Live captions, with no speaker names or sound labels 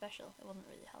special. It wasn't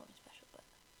really Halloween special, but...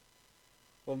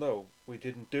 Well, no, we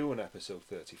didn't do an episode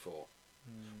 34.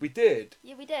 We did.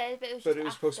 Yeah, we did, but it was But it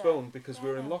was after. postponed because we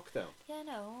were in lockdown. Yeah,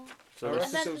 no. So our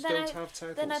episodes don't have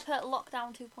titles. Then I put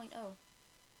Lockdown 2.0.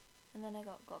 And then I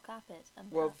got carpet.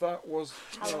 And well, that was...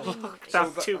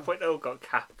 Lockdown 2.0 got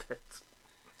carpet.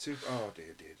 Oh, dear.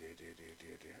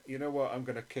 You know what? I'm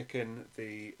going to kick in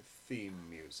the theme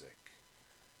music.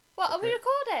 What, are we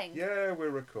recording? Yeah, we're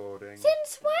recording.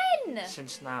 Since when?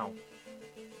 Since now.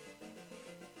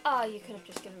 Oh, you could have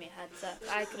just given me a heads up.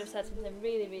 I could have said something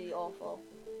really, really awful.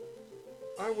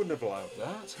 I wouldn't have allowed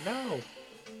that. No.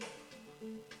 Do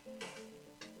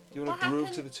you want to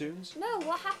groove to the tunes? No,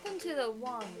 what happened to the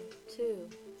 1, 2,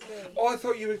 3? Oh, I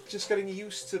thought you were just getting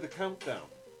used to the countdown.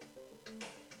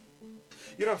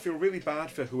 You know, I feel really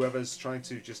bad for whoever's trying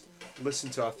to just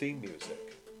listen to our theme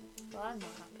music. Well, I'm not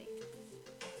happy.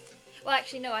 Well,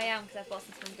 actually, no, I am, because I've bought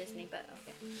some from Disney, but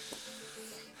okay.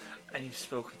 And you've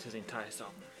spoken to the entire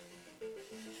song.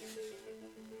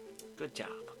 Good job.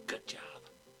 Good job.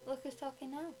 Look who's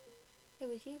talking now. It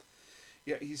was you.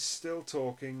 Yeah, he's still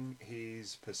talking.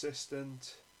 He's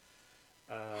persistent.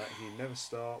 He never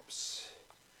stops.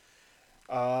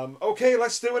 Okay,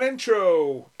 let's do an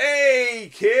intro.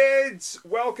 Hey, kids!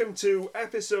 Welcome to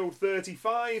episode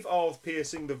 35 of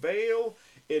Piercing the Veil.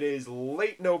 It is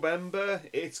late November.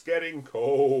 It's getting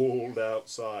cold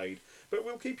outside. But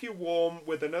we'll keep you warm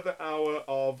with another hour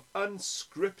of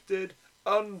unscripted,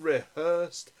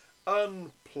 unrehearsed,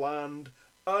 unplanned,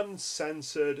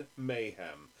 uncensored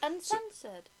mayhem.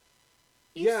 Uncensored?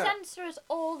 You censor us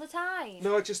all the time.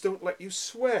 No, I just don't let you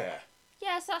swear.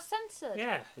 Yes, that's censored.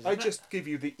 Yeah. I just give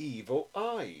you the evil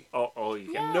eye. Oh, you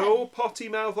can. Yeah. No potty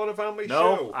mouth on a family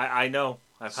show. No, I know.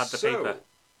 I've had the paper.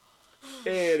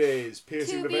 It is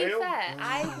Piercing the Veil. To be fair,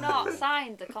 I've not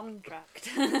signed the contract.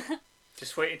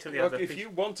 Just wait until the Look, other if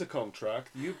you want a contract,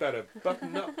 you better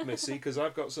button up, Missy, because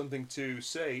I've got something to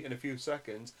say in a few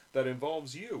seconds that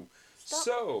involves you.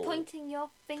 Stop pointing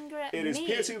your finger at me. It is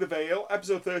Piercing the Veil,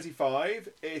 episode 35.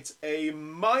 It's a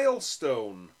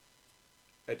milestone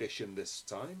edition this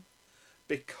time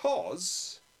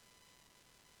because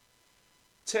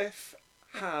Tiff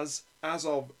has, as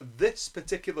of this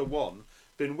particular one,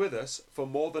 been with us for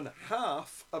more than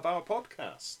half of our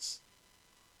podcasts.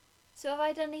 So have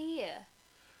I done a year?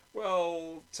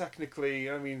 Well, technically,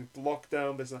 I mean,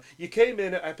 lockdown, there's not... You came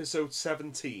in at episode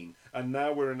 17, and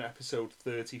now we're in episode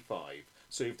 35.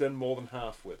 So you've done more than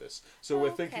half with us. So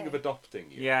we're thinking of adopting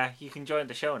you. Yeah, you can join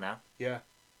the show now. Yeah.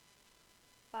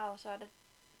 Wow, so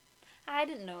I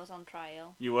didn't know it was on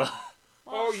trial. You were.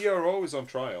 Oh, you're always on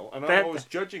trial, and I'm always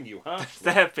judging you harshly.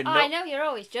 There have been I know you're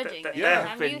always judging me. Yeah.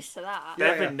 I'm used to that. There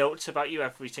have been notes about you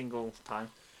every single time.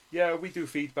 Yeah, we do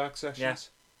feedback sessions. Yeah.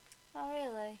 Oh,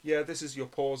 really? Yeah, this is your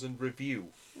pause and review.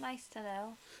 Nice to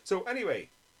know. So anyway,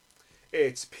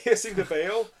 it's Piercing the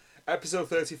Veil, episode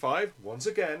 35, once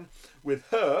again, with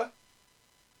her.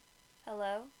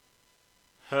 Hello?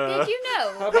 Her. Did you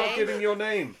know? How about giving your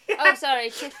name? Oh, sorry,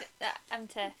 Tiff. I'm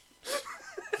Tiff.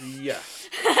 Yeah.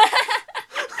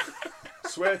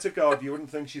 Swear to God, you wouldn't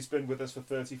think she's been with us for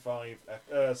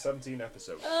 17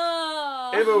 episodes.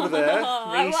 Oh. Him over there.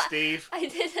 Me, Steve. I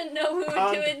didn't know we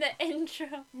were doing the intro.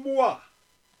 Moi.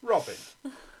 Robin.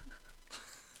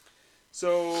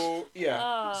 So,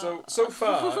 yeah. So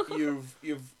far, you've...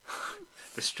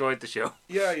 Destroyed the show.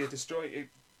 Yeah, you destroyed it.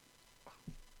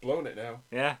 Blown it now.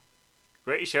 Yeah.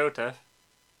 Great show, Tiff.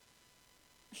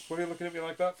 What are you looking at me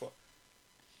like that for?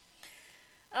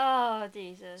 Oh,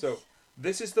 Jesus. So,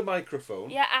 this is the microphone.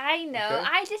 Yeah, I know. Okay.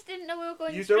 I just didn't know we were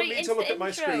going You straight don't need into to look the at my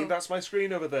intro. screen. That's my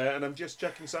screen over there, and I'm just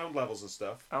checking sound levels and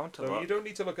stuff. I want to So look. you don't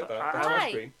need to look at that. That's Why? my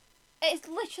screen. It's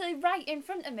literally right in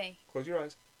front of me. Close your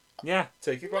eyes. Yeah.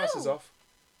 Take your glasses No. off.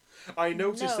 I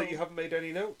noticed that No. you haven't made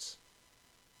any notes.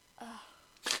 Oh.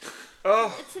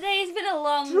 Oh, Today's been a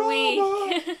long drama!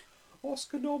 week.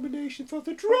 Oscar nomination for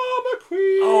the drama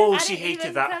queen. Oh, I she didn't hated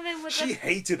even that. come in with She the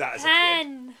hated that as a kid.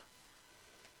 pen.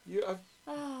 I've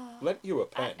Oh. lent you a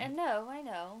pen. I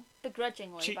know.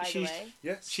 Begrudgingly, by the she's- way.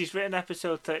 Yes. She's written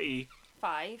episode 30.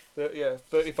 5.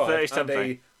 35 30 and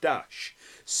something. a dash.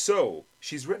 So,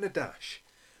 she's written a dash.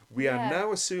 We are Yeah.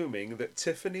 now assuming that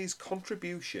Tiffany's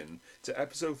contribution to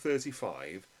episode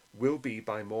 35 will be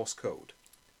by Morse code.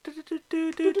 Oh, I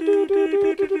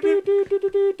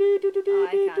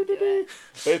can't do it.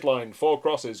 Deadline, 4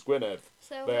 crosses, Gwynedd.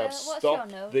 So, They have what's your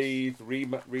stopped notes? the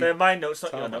They're my notes,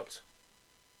 not your tarmac. notes.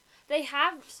 They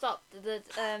have stopped the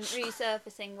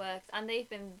resurfacing works, and they've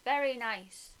been very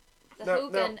nice. The Now-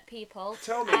 Hogan now, people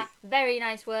tell me- are very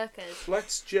nice workers.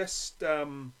 Let's just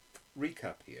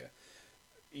recap here.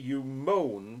 You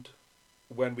moaned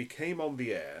when we came on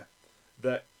the air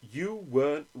that you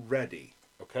weren't ready,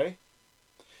 okay?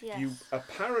 Yes. You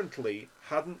apparently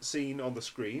hadn't seen on the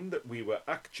screen that we were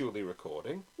actually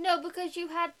recording. No, because you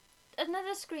had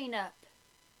another screen up.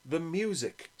 The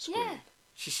music screen. Yeah.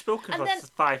 She's spoken And for then-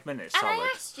 5 minutes And solid.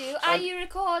 I asked you, are you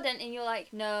recording? And you're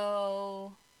like,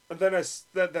 no. And then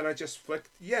I just flicked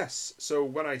yes. So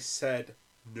when I said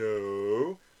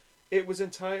no, it was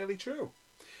entirely true.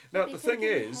 Now Maybe the thing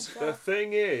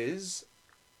thinking is,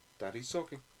 Daddy's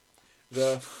talking.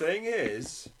 The thing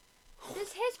is,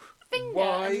 Does his finger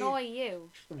Why annoy you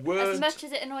as weren't much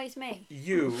as it annoys me?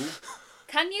 you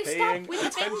Can you paying stop with the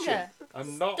attention? finger?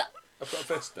 I'm not. Stop. I've got a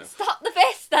fist now. Stop the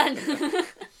fist then.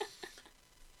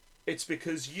 It's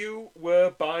because you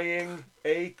were buying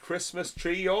a Christmas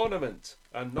tree ornament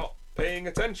and not paying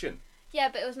attention. Yeah,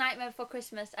 but it was Nightmare Before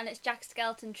Christmas, and it's Jack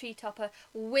Skeleton Tree Topper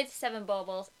with 7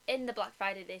 baubles in the Black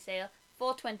Friday Day sale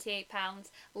for £28.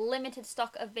 Limited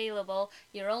stock available.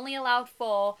 You're only allowed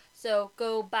 4, so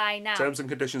go buy now. Terms and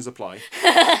conditions apply.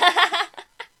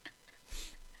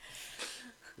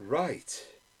 Right.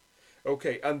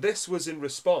 Okay, and this was in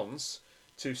response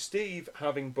to Steve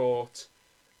having bought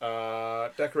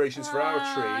decorations for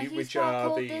our tree, he's which got are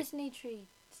cool the Disney tree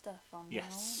stuff on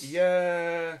Yes.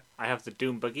 yeah I have the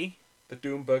Doom Buggy. the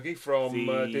Doom Buggy from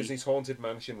The- Disney's Haunted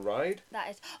Mansion ride. Now.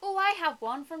 That is. Oh, I have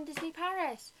one from Disney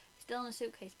Paris. Still in a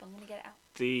suitcase, but I'm gonna get it out.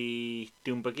 The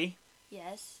Doom Buggy.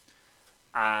 Yes.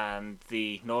 And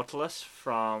the Nautilus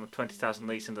from 20,000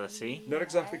 Leagues Under the Sea. Not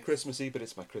exactly Yes. Christmassy, but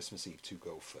it's my Christmas Eve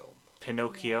to-go film.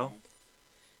 Pinocchio.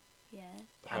 Yes.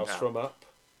 The House And from Up.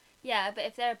 Yeah, but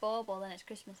if they're a bauble, then it's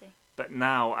Christmassy. But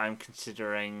now I'm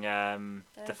considering the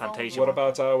They're Fantasia What one.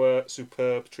 about our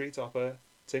superb tree topper,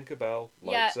 Tinkerbell,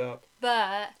 lights up,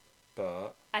 But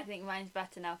but I think mine's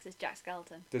better now because it's Jack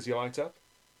Skeleton. does he light up?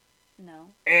 No.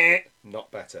 Not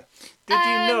better. Did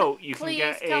you know you can please,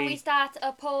 get can a... we start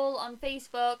a poll on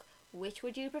Facebook? Which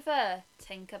would you prefer,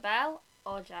 Tinkerbell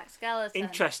or Jack Skeleton?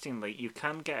 Interestingly, you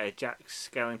can get a Jack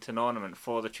Skellington ornament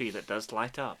for the tree that does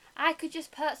light up. I could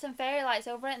just put some fairy lights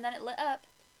over it and then it lit up.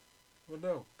 Well,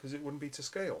 no, because it wouldn't be to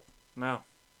scale. No.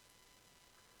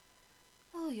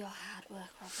 Oh, your hard work,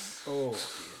 Robin. Oh,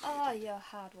 Oh, your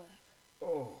hard work.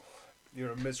 oh,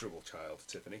 you're a miserable child,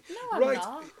 Tiffany. No, I'm Right.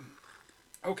 not.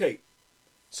 Okay,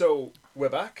 so we're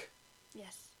back.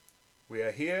 Yes. We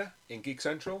are here in Geek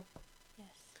Central. Yes.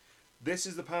 This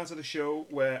is the part of the show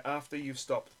where, after you've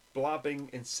stopped blabbing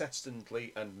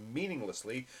incessantly and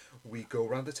meaninglessly, we go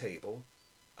round the table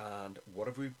and what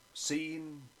have we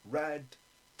seen, read,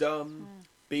 done,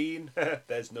 been?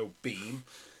 There's no been.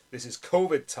 This is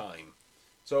COVID time.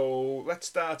 So let's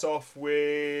start off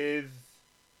with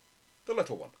the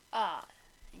little one. Ah,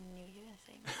 I knew you were going to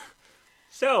say that.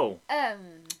 So,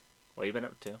 what have you been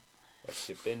up to? What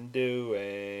you been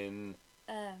doing?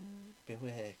 Been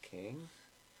working.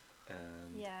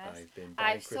 And yes. I've been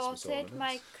buying I've Christmas sorted ornaments.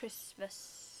 my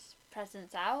Christmas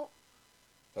presents out.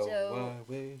 Oh, so-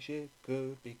 I wish it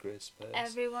could be Christmas.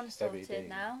 Everyone's every sorted day.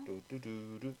 now. Do, do,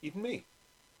 do, do. Even me.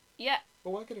 Yeah,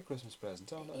 Oh, I get a Christmas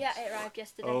present. Oh, nice. yeah, it arrived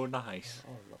yesterday. Oh, nice.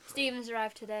 Oh, lovely. Stephen's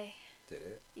arrived today. Did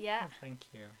it? Yeah. Oh, thank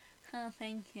you. Oh,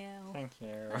 thank you. Thank you.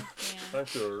 Thank you.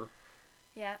 Thank you.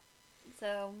 Yeah.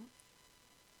 So.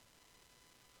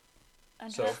 I'm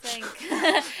So- trying to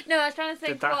think. No, I was trying to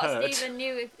think Did that what hurt? Stephen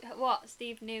knew. What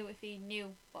Steve knew if he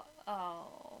knew. What? Oh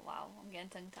wow, I'm getting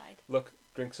tongue tied. Look,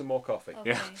 drink some more coffee.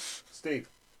 Okay. Yeah. Steve.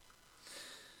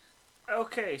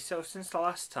 Okay, so since the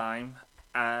last time,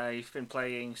 I've been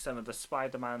playing some of the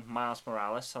Spider-Man Miles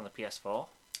Morales on the PS4.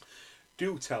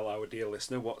 Do tell our dear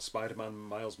listener what Spider-Man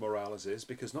Miles Morales is,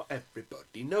 because not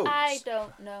everybody knows. I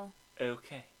don't know.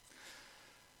 Okay.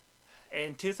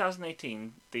 In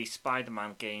 2018, the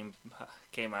Spider-Man game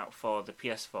came out for the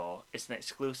PS4. It's an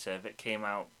exclusive. It came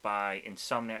out by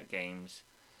Insomniac Games.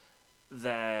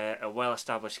 They're a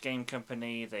well-established game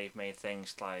company. They've made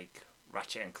things like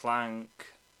Ratchet and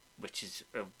Clank, which is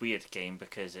a weird game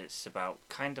because it's about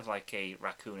kind of like a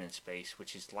raccoon in space,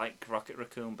 which is like Rocket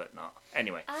Raccoon, but not.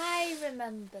 Anyway. I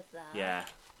remember that.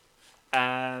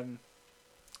 Yeah.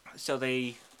 So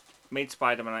they made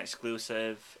Spider-Man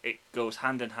exclusive. It goes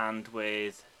hand in hand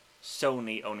with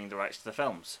Sony owning the rights to the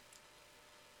films.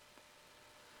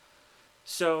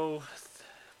 So,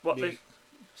 what Me. they...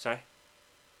 Sorry?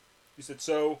 You said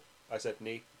so. I said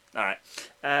knee. Alright.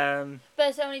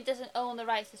 But Sony doesn't own the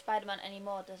rights to Spider-Man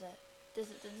anymore, does it? Does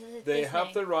it They Disney?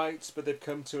 have the rights, but they've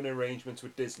come to an arrangement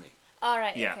with Disney. All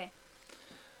right. Yeah. Okay.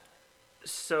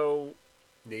 So,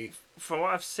 Knee. from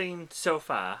what I've seen so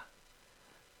far,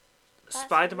 That's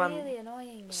Spider-Man... really annoying.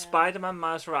 You know. Spider-Man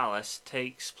Miles Morales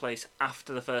takes place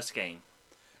after the first game.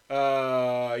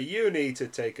 You need to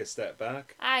take a step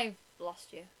back. I've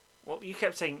lost you. Well, you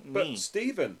kept saying But me.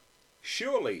 Stephen,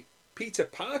 surely Peter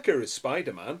Parker is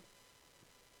Spider-Man.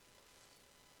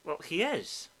 Well, he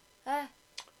is.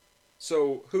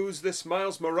 So who's this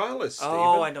Miles Morales, Stephen?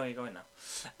 Oh, I know where you're going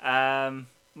now.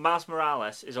 Miles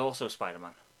Morales is also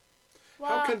Spider-Man.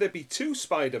 How can there be two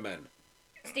Spider-Men?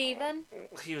 Stephen?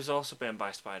 He was also bitten by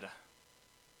a spider.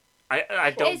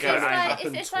 I don't get it. Like,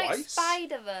 Is this like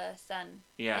Spider-Verse then?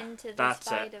 Yeah, Into the that's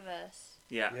Spider-Verse.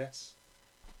 Yeah. Yes.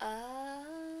 Oh.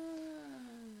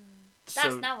 So,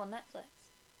 That's now on Netflix.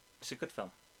 it's a good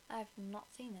film. I've not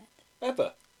seen it.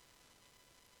 Ever.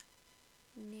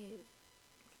 No.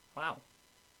 Wow.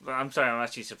 Well, I'm sorry, I'm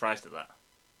actually surprised at that.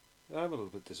 I'm a little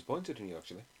bit disappointed in you,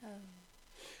 actually.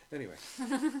 Oh. Anyway.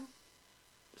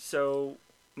 So,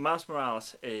 Miles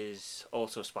Morales is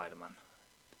also Spider-Man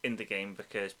in the game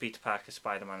because Peter Parker's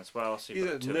Spider-Man as well. So He's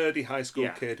a nerdy high school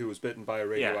Yeah. kid who was bitten by a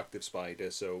radioactive spider,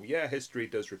 so yeah, history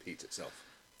does repeat itself.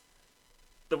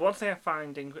 The one thing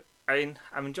I'm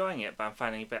enjoying it, but I'm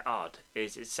finding it a bit odd,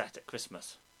 is it's set at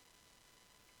Christmas.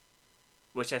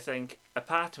 Which I think, a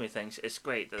part of me thinks it's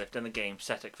great that they've done a game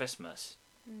set at Christmas.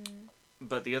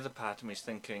 But the other part of me is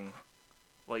thinking,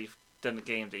 well, you've done a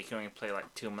game that you can only play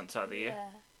like 2 months out of the year. Yeah.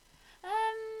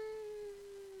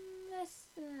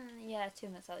 Yeah, 2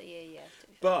 months out of the year, yeah. To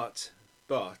be fair.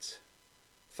 But,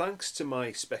 thanks to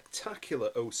my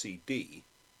spectacular OCD,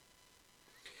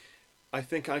 I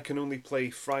think I can only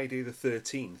play Friday the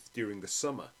 13th during the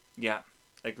summer. Yeah,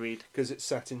 agreed. Because it's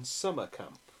set in summer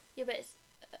camp. Yeah, but it's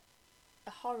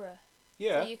a horror.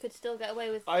 Yeah. So you could still get away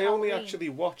with I only Halloween. actually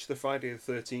watch the Friday the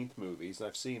 13th movies, and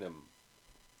I've seen them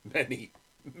many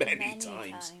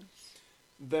times.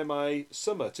 They're my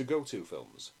summer to go to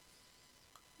films.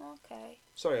 Okay.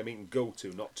 Sorry, I mean go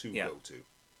to, not to Yeah. go to.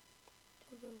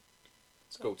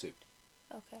 It's go to.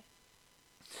 Okay.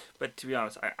 But to be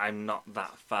honest, I'm not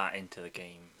that far into the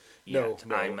game No, yet.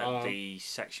 no, I'm at the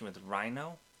section with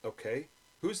Rhino. Okay.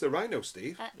 Who's the Rhino,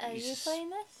 Steve? Are you playing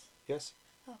this? Yes.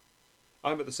 Oh.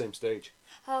 I'm at the same stage.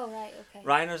 Oh, right, okay.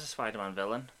 Rhino's a Spider-Man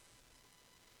villain.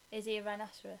 Is he a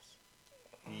rhinoceros?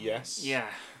 Yes.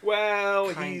 Yeah. Well,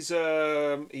 he's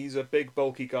a big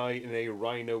bulky guy in a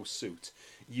rhino suit.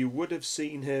 You would have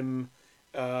seen him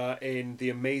in The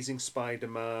Amazing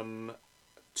Spider-Man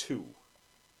 2.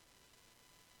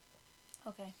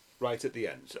 Okay. Right at the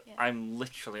end. So Yeah. I'm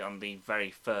literally on the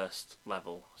very first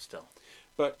level still.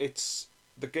 But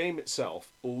the game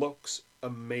itself looks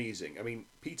amazing. I mean,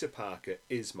 Peter Parker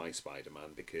is my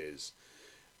Spider-Man because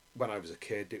when I was a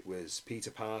kid, it was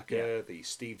Peter Parker, the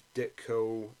Steve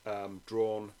Ditko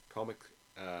drawn comic.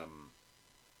 I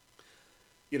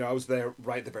was there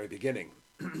right at the very beginning.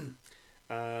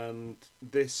 And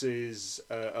this is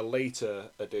a later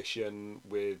edition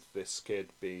with this kid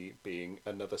being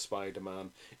another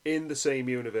Spider-Man in the same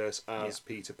universe as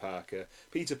Peter Parker.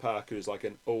 Peter Parker is like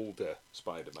an older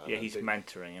Spider-Man. Yeah, he's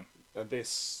mentoring him. And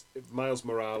this Miles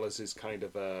Morales is kind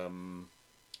of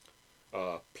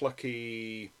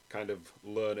plucky kind of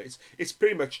learner. It's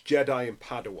pretty much Jedi and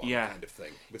Padawan kind of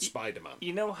thing with Spider-Man.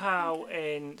 You know how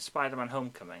in Spider-Man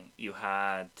Homecoming you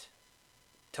had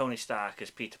Tony Stark as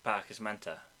Peter Parker's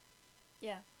mentor?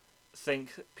 Yeah.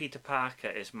 Think Peter Parker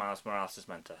is Miles Morales'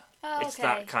 mentor. Oh, It's okay.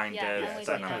 that kind Yeah, of... I'm with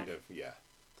that you now. kind of, yeah.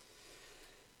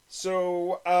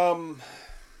 So,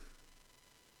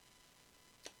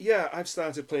 yeah, I've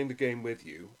started playing the game with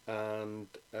you and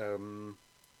at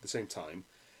the same time,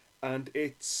 and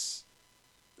it's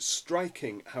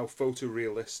striking how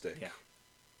photorealistic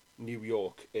New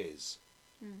York is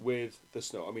with the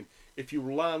snow. I mean, if you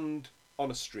land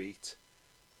on a street,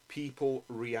 people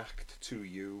react to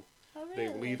you. Oh, really? They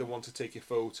will either want to take your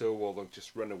photo or they'll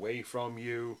just run away from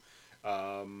you.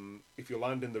 If you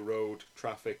land in the road,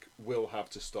 traffic will have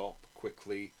to stop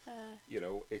quickly.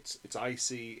 It's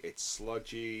icy, it's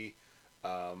sludgy.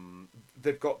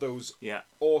 They've got those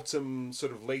autumn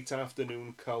sort of late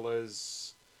afternoon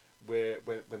colours where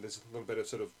when there's a little bit of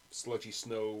sort of sludgy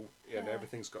snow and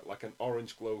everything's got like an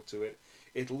orange glow to it.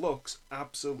 It looks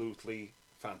absolutely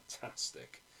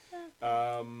fantastic.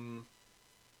 Trying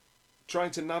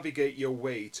to navigate your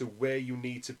way to where you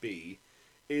need to be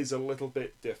is a little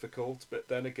bit difficult, but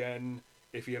then again,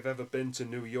 if you've ever been to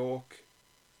New York,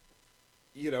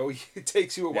 it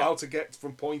takes you a while to get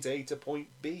from point A to point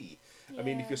B. I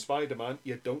mean, if you're Spider-Man,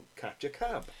 you don't catch a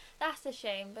cab. That's a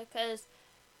shame because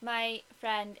my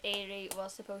friend Ari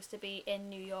was supposed to be in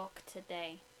New York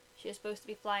today. She was supposed to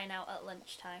be flying out at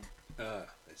lunchtime. Ah,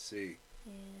 I see.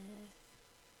 Yeah.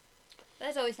 But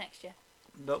there's always next year.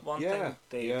 But one thing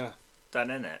they've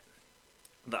done in it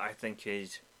that I think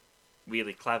is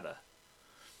really clever.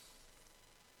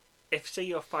 If, say,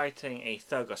 you're fighting a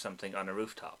thug or something on a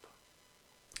rooftop,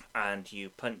 and you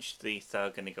punch the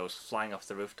thug and he goes flying off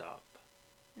the rooftop,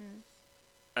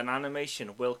 an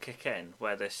animation will kick in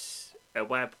where a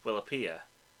web will appear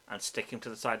and stick him to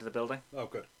the side of the building. Oh,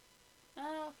 good.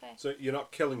 Oh, okay. So you're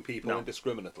not killing people No.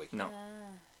 indiscriminately. No.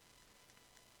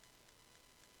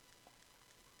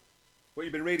 What have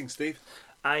you been reading, Steve?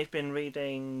 I've been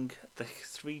reading The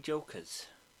Three Jokers.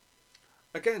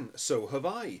 Again, so have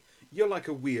I. You're like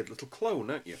a weird little clone,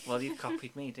 aren't you? Well, you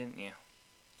copied me, didn't you?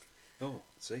 Oh,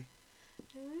 see?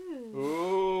 Ooh.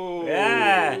 Ooh.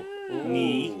 Yeah. Ooh.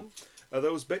 Me. Are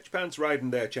those bitch pants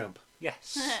riding there, champ?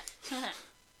 Yes.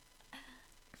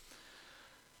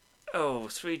 Oh,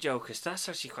 Three Jokers. That's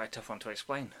actually quite a tough one to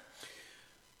explain.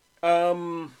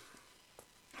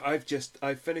 I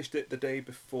finished it the day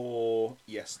before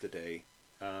yesterday,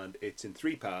 and it's in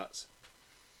 3 parts.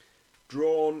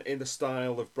 Drawn in the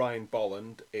style of Brian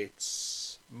Bolland,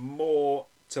 it's more,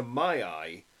 to my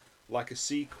eye, like a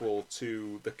sequel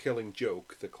to The Killing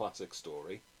Joke, the classic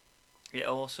story. It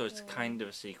also is kind of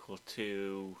a sequel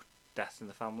to Death in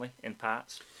the Family, in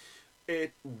parts.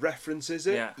 It references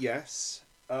it, Yeah. yes,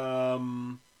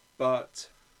 but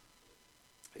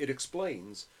it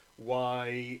explains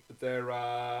why there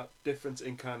are different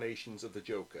incarnations of the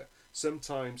Joker.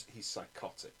 Sometimes he's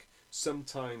psychotic.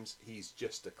 Sometimes he's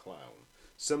just a clown.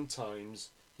 Sometimes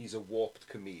he's a warped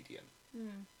comedian.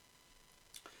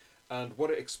 And what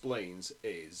it explains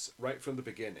is, right from the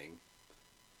beginning,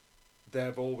 there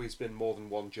have always been more than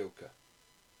one Joker.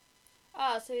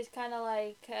 Oh, so he's kind of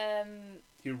like...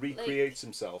 He recreates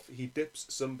himself. He dips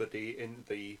somebody in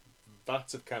the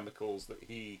vat of chemicals that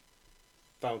he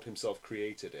found himself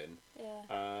created in. Yeah.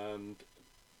 And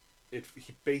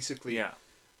he basically... Yeah.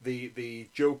 The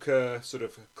Joker sort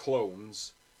of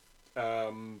clones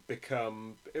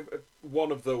become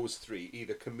one of those 3,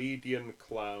 either comedian,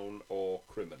 clown, or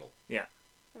criminal. Yeah.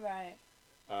 Right.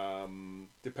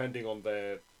 Depending on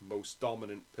their most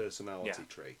dominant personality Yeah.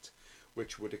 trait,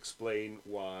 which would explain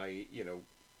why,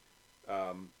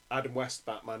 Adam West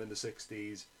Batman in the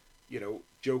 60s,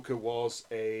 Joker was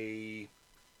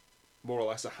more or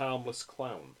less a harmless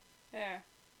clown Yeah.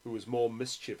 who was more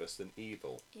mischievous than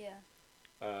evil. Yeah.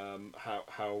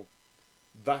 How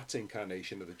that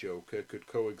incarnation of the Joker could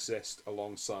coexist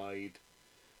alongside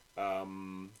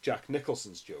Jack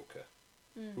Nicholson's Joker,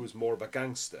 who was more of a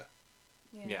gangster,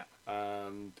 Yeah.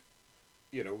 and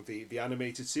the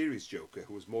animated series Joker,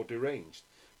 who was more deranged,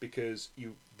 because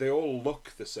they all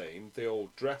look the same, they all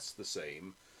dress the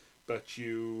same, but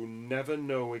you never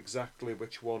know exactly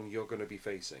which one you're going to be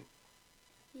facing.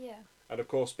 Yeah. And of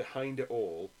course, behind it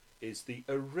all is the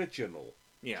original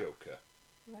Joker.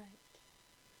 Right.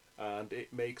 And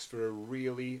it makes for a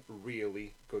really,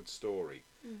 really good story,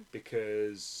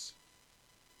 because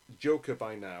Joker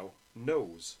by now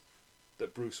knows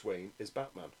that Bruce Wayne is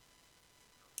Batman.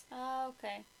 Oh,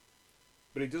 okay.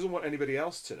 But he doesn't want anybody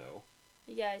else to know.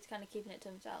 Yeah, he's kind of keeping it to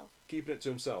himself. Keeping it to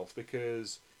himself,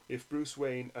 because if Bruce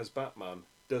Wayne as Batman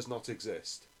does not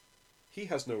exist, he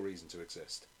has no reason to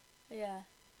exist. Yeah.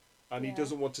 And he Yeah.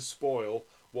 doesn't want to spoil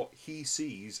what he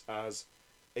sees as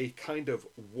a kind of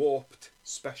warped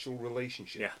special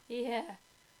relationship. Yeah. Yeah.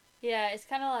 Yeah, it's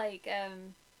kind of like,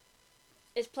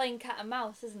 it's playing cat and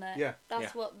mouse, isn't it? Yeah.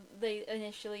 That's Yeah. what they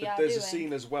initially But are there's doing. a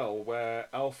scene as well where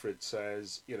Alfred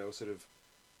says, sort of,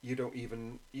 you don't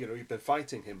even, you've been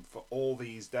fighting him for all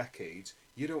these decades,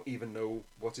 you don't even know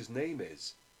what his name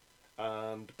is.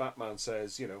 And Batman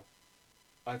says,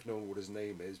 I've known what his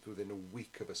name is within a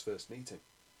week of us first meeting.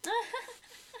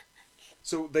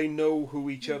 So they know who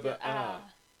each other are.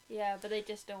 Yeah, but they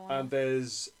just don't want And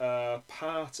there's a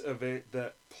part of it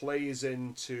that plays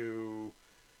into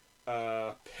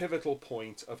a pivotal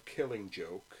point of Killing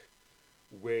Joke,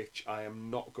 which I am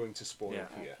not going to spoil Yeah.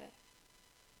 here.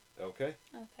 Okay.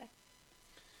 Okay?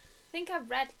 I think I've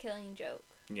read Killing Joke.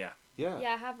 Yeah. Yeah.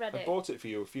 Yeah, I have read I it. bought it for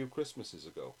you a few Christmases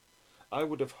ago. I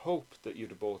would have hoped that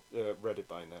you'd have read it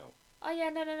by now. Oh, yeah,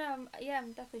 no. Yeah,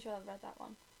 I'm definitely sure I've read that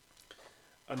one.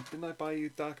 And didn't I buy you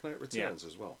Dark Knight Returns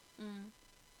as well?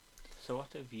 So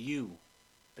what have you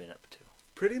been up to?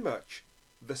 Pretty much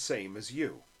the same as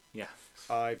you. Yeah.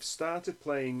 I've started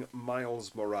playing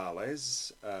Miles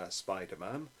Morales,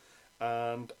 Spider-Man,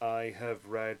 and I have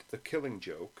read The Killing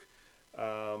Joke.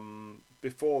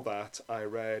 Before that, I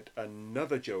read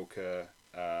another Joker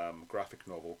graphic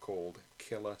novel called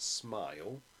Killer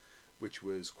Smile, which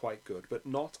was quite good, but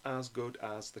not as good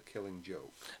as The Killing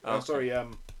Joke. Okay. Sorry,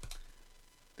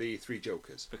 The Three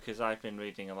Jokers. Because I've been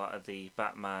reading a lot of the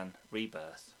Batman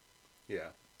Rebirth, Yeah.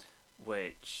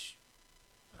 which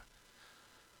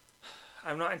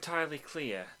I'm not entirely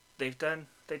clear. They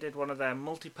did one of their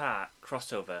multi-part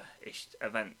crossover-ish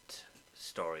event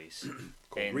stories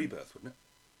Called in Rebirth, wouldn't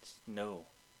no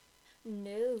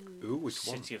No. it? Ooh, which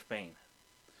one? City of Pain.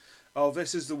 Oh,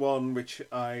 this is the one which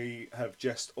I have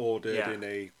just ordered Yeah. in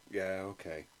a... Yeah,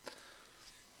 okay.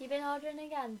 You been ordering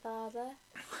again, Father?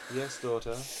 Yes,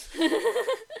 daughter.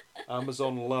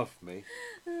 Amazon love me.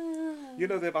 You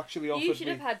know, they've actually offered You should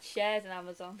me... have had shares in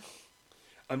Amazon.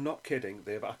 I'm not kidding.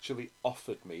 They've actually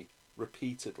offered me,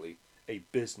 repeatedly, a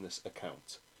business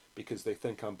account. Because they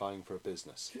think I'm buying for a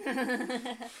business.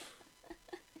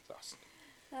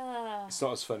 It's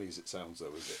not as funny as it sounds,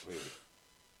 though, is it, really?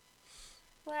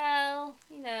 Well,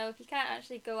 you know, if you can't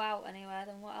actually go out anywhere,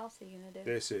 then what else are you going to do?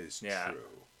 This is Yeah.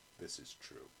 true. This is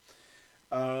true.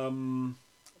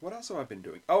 What else have I been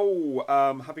doing? Oh,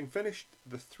 having finished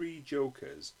The Three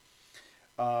Jokers,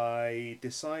 I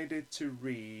decided to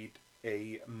read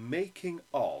a making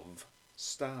of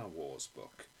Star Wars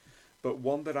book, but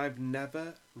one that I've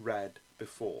never read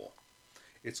before.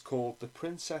 It's called The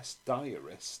Princess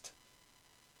Diarist,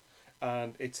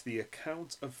 and it's the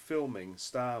account of filming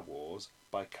Star Wars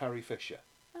by Carrie Fisher.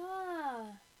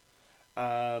 Ah.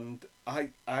 And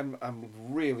I'm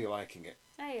really liking it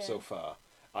Oh, yeah. so far.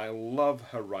 I love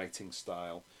her writing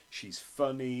style. She's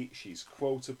funny. She's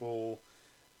quotable.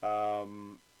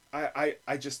 I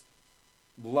just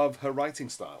love her writing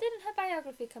style. Didn't her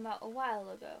biography come out a while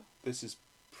ago? This is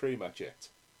pretty much it.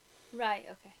 Right,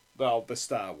 okay. Well, the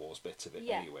Star Wars bit of it,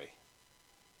 Yeah. anyway.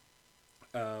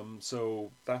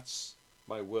 So that's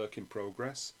my work in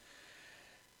progress.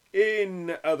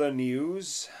 In other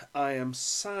news, I am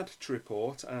sad to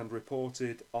report, and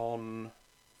reported on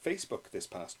Facebook this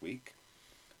past week,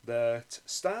 that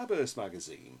Starburst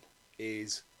magazine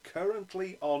is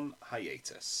currently on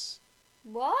hiatus.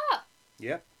 What?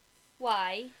 Yep.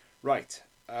 Why? Right.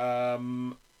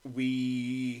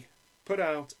 We put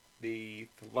out the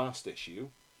last issue,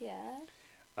 Yeah.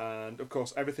 and of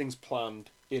course everything's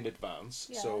planned in advance.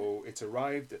 Yeah. So it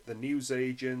arrived at the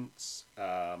newsagents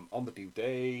on the due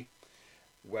day,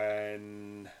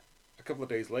 when a couple of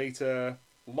days later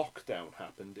lockdown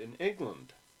happened in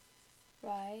England,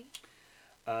 Right.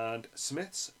 and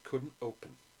Smith's couldn't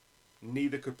open.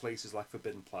 Neither could places like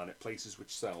Forbidden Planet, places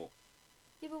which sell.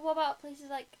 Yeah, but what about places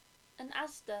like an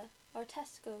Asda or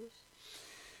Tesco's?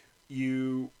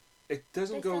 It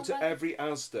doesn't They go sell to like- every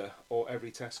Asda or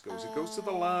every Tesco's. It goes to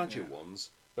the larger Yeah. ones,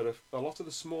 but a lot of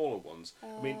the smaller ones.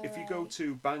 I mean, if you go right.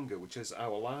 to Bangor, which is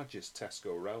our largest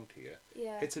Tesco around here,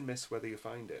 Yeah. hit and miss whether you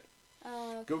find it.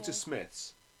 Oh, okay. Go to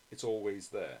Smith's, it's always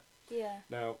there. Yeah.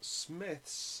 Now,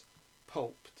 Smith's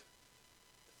pulped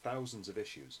thousands of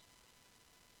issues,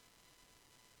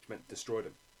 which meant destroyed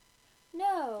them.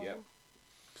 No. Yep.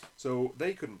 So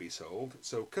they couldn't be sold,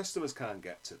 so customers can't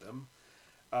get to them.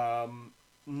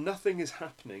 Nothing is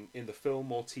happening in the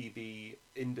film or TV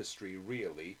industry,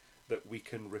 really, that we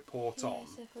can report Yeah, I on.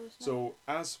 suppose not. So,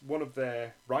 as one of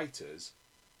their writers,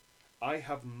 I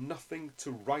have nothing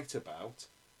to write about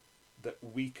that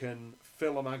we can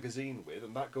fill a magazine with,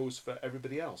 and that goes for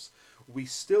everybody else. We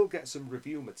still get some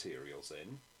review materials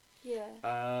in, Yeah.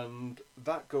 and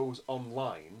that goes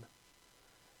online.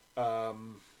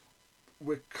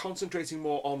 We're concentrating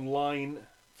more online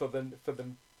for the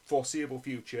foreseeable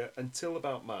future until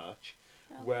about March,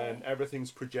 when Okay.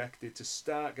 everything's projected to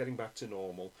start getting back to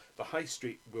normal. The high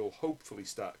street will hopefully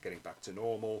start getting back to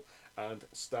normal, and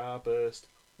Starburst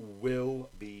will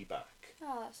be back.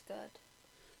 Oh, that's good.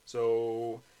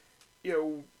 So,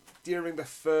 during the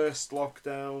first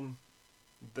lockdown,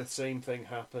 the same thing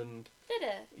happened. Did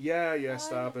it? Yeah, Oh, I didn't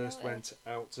Starburst know went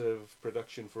out of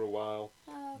production for a while,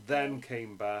 Oh, okay. then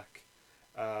came back.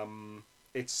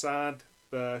 It's sad,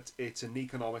 but it's an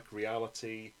economic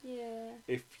reality. Yeah.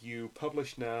 If you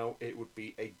publish now, it would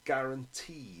be a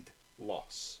guaranteed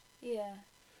loss. Yeah.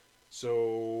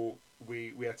 So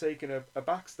we are taking a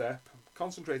back step,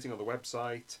 concentrating on the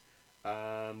website,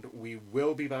 and we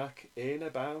will be back in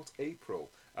about April.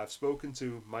 I've spoken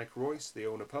to Mike Royce, the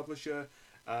owner-publisher,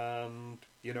 and,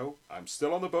 I'm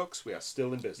still on the books. We are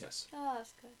still in business. Oh,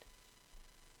 that's good.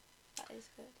 That is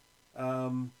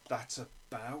good. That's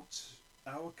about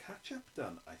our catch-up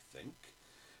done, I think.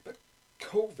 But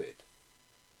COVID,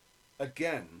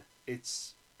 again,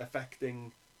 it's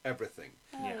affecting everything.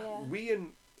 Oh, Yeah. yeah.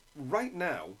 Right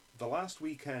now, the last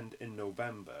weekend in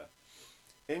November,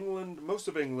 most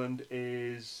of England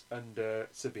is under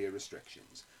severe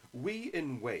restrictions. We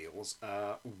in Wales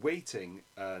are waiting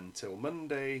until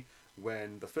Monday,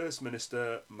 when the First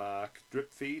Minister, Mark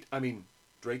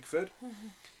Drakeford,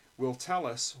 will tell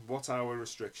us what our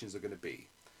restrictions are going to be.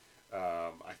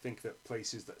 I think that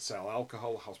places that sell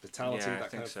alcohol, hospitality, Yeah, I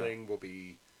that think kind of so. thing, will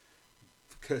be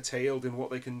curtailed in what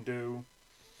they can do.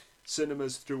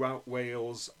 Cinemas throughout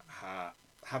Wales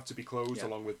have to be closed, Yeah.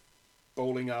 along with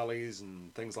bowling alleys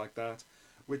and things like that,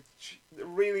 which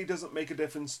really doesn't make a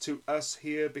difference to us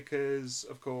here because,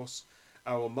 of course,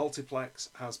 our multiplex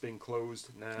has been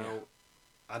closed now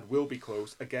and will be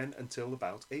closed again until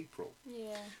about April.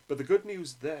 Yeah. But the good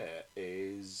news there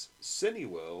is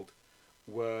Cineworld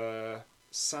were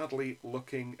sadly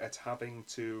looking at having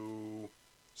to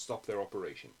stop their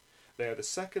operation. They are the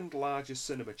second largest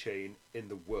cinema chain in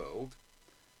the world.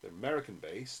 They're American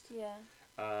based, Yeah.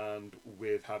 and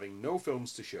with having no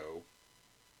films to show,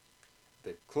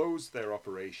 they've closed their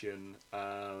operation,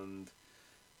 and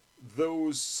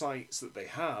those sites that they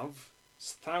have,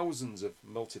 thousands of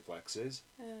multiplexes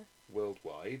Yeah.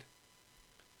 worldwide,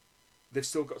 they've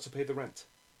still got to pay the rent.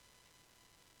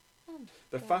 Oh,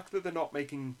 The God. fact that they're not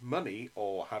making money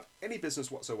or have any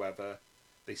business whatsoever,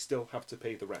 they still have to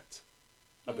pay the rent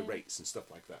and the Yeah. rates and stuff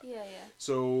like that. Yeah, yeah.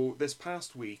 So this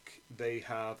past week, they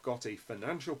have got a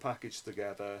financial package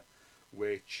together,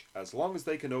 which, as long as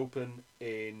they can open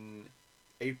in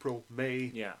April, May,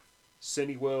 Yeah.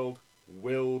 Cineworld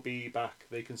will be back.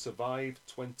 They can survive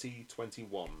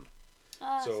 2021. Oh,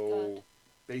 that's So good.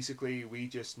 basically, we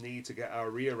just need to get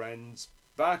our rear ends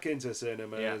back into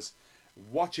cinemas,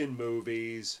 watching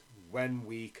movies when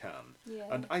we can. Yeah.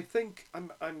 And I think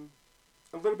I'm a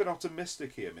little bit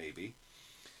optimistic here, maybe,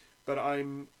 but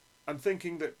I'm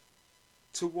thinking that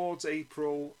towards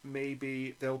April,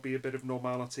 maybe there'll be a bit of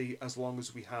normality as long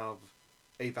as we have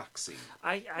a vaccine.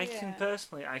 I can Yeah.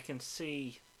 personally, I can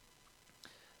see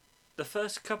the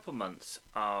first couple months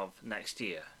of next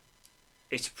year,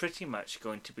 it's pretty much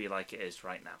going to be like it is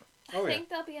right now. Oh, I yeah. think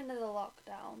there'll be another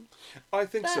lockdown. I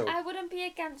think But so. I wouldn't be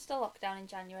against a lockdown in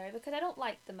January because I don't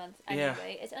like the month Yeah.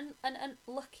 anyway. It's an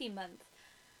unlucky month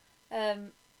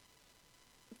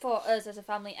for us as a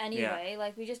family anyway.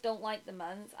 Like, we just don't like the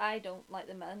month. I don't like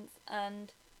the month.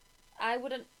 And I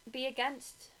wouldn't be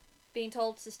against being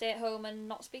told to stay at home and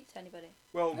not speak to anybody.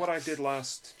 Well, what I did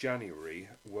last January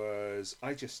was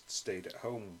I just stayed at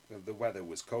home. The weather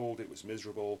was cold, it was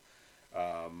miserable.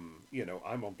 I'm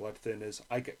on blood thinners,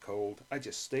 I get cold. I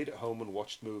just stayed at home and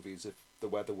watched movies if the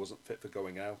weather wasn't fit for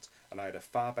going out, and I had a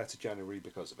far better January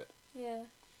because of it. Yeah.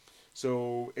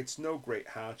 So it's no great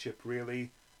hardship,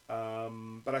 really.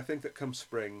 But I think that come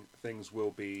spring, things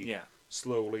will be Yeah.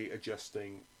 slowly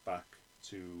adjusting back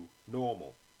to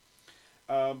normal.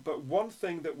 But one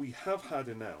thing that we have had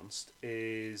announced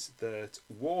is that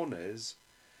Warner's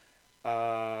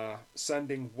are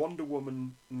sending Wonder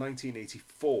Woman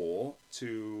 1984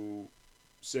 to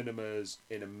cinemas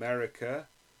in America,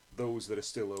 those that are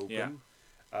still open,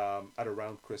 at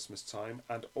around Christmas time,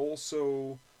 and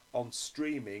also on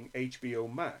streaming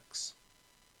HBO Max.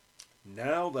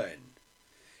 Now then,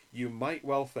 you might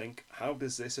well think, how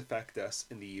does this affect us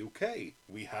in the UK?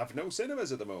 We have no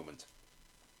cinemas at the moment.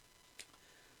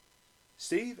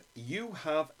 Steve, you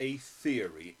have a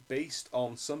theory based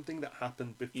on something that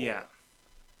happened before. Yeah.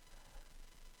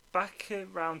 Back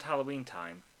around Halloween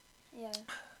time, Yeah.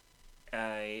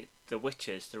 The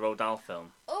Witches, the Roald Dahl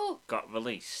film, Oh, got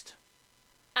released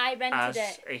I as rented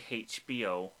it. a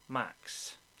HBO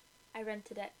Max. I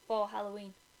rented it for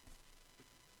Halloween.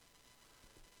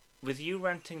 With you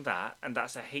renting that, and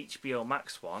that's a HBO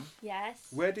Max one, Yes.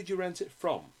 Where did you rent it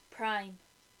from? Prime.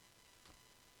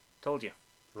 told you.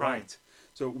 Prime. Right.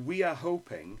 So we are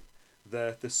hoping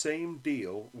that the same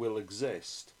deal will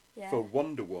exist Yeah. for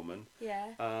Wonder Woman,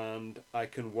 Yeah. and I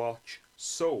can watch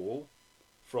Soul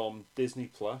from Disney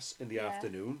Plus in the Yeah.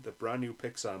 afternoon, the brand new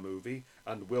Pixar movie,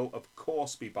 and will of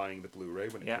course be buying the Blu-ray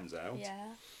when it Yeah. comes out.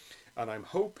 Yeah. And I'm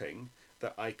hoping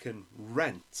that I can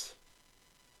rent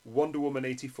Wonder Woman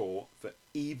 84 for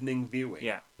evening viewing.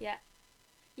 Yeah. Yeah.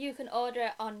 You can order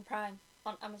it on Prime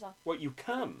on Amazon. What you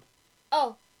can?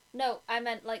 Oh no, I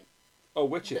meant like Oh,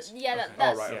 witches. yeah. Okay.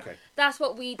 That's Oh, right, Yeah. okay. that's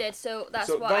what we did. So that's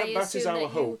So what that I is assume our that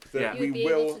hope, that Yeah. you we would be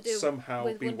able will to do somehow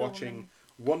with be Wonder watching Woman.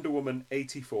 Wonder Woman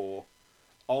 84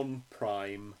 on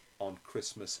Prime on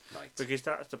Christmas night. Because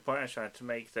that's the point I was trying to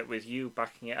make, that with you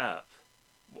backing it up,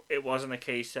 it wasn't a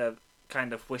case of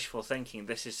kind of wishful thinking.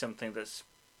 This is something that's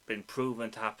been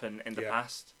proven to happen in the Yeah.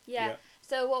 past. Yeah. Yeah.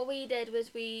 So what we did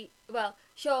was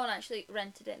Sean actually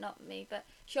rented it, not me, but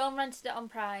Sean rented it on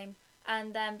Prime,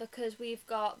 and then because we've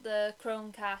got the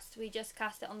Chromecast, we just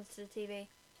cast it onto the TV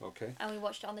Okay. and we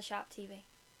watched it on the Sharp TV,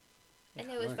 and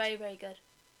it was Right. very, very good.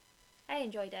 I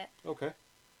enjoyed it. Okay.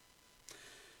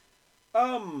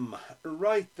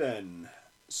 Right then.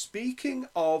 Speaking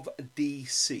of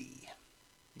DC,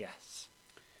 Yes.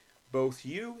 both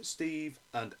you, Steve,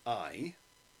 and I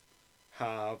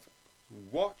have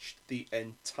watched the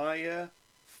entire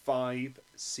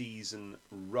 5-season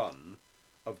run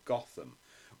of Gotham,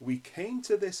 We came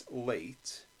to this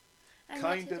late. I'm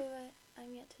kind yet to of- do it.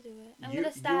 I'm yet to do it. I'm You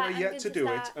gonna start. are I'm yet going to do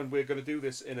start. it, and we're going to do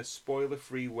this in a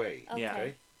spoiler-free way. Okay. Yeah.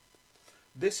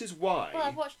 This is why. Well,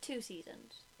 I've watched 2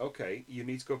 seasons. Okay, you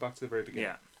need to go back to the very beginning.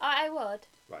 Yeah. I would.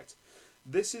 Right.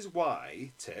 This is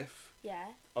why, Tiff,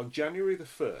 Yeah. on January the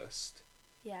 1st,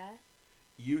 Yeah.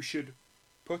 you should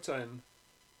put in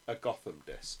a Gotham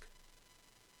disc.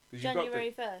 'Cause you've got January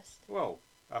 1st. well,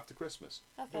 after Christmas.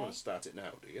 You don't Okay. want to start it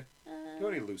now, do you? You don't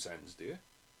want any loose ends, do you?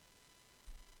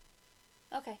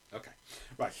 Okay. Okay.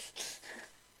 Right.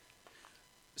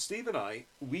 Steve and I,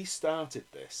 we started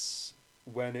this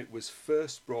when it was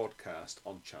first broadcast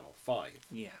on Channel 5.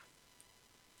 Yeah.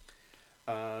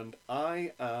 And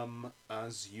I am,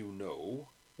 as you know,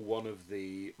 one of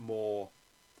the more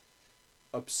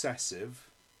obsessive,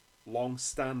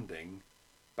 long-standing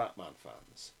Batman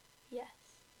fans. Yes.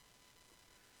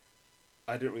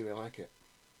 I didn't really like it.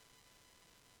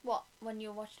 What? When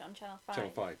you watched it on Channel 5?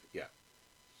 Channel 5, yeah.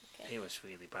 Okay. It was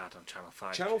really bad on Channel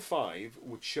 5. Channel 5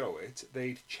 would show it.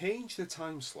 They'd change the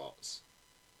time slots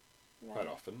Right. quite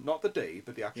often. Not the day,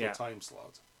 but the actual Yeah. time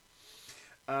slot.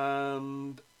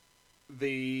 And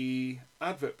the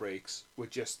advert breaks were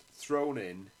just thrown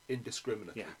in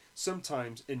indiscriminately. Yeah.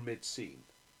 Sometimes in mid-scene.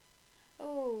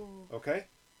 Oh. Okay?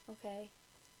 Okay.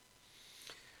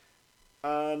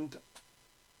 And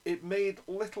it made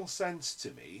little sense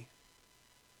to me.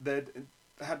 That it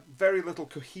had very little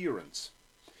coherence.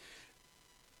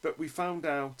 But we found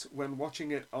out when watching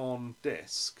it on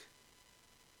disc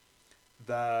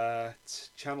that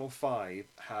Channel 5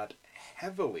 had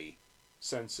heavily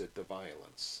censored the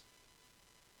violence.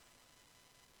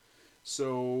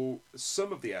 So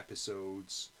some of the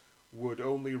episodes would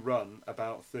only run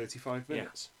about 35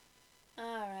 minutes,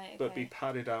 Alright, okay. but be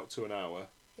padded out to an hour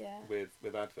Yeah. with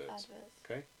adverts. Adverts.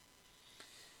 Okay.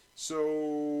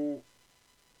 So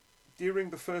during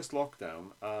the first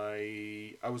lockdown,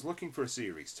 I was looking for a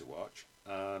series to watch,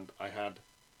 and I had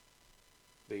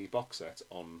the box set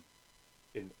on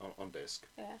disc,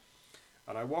 Yeah.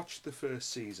 and I watched the first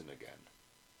season again,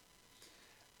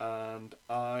 and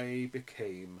I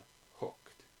became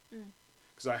hooked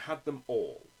because I had them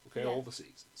all. Okay, Yeah. all the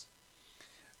seasons.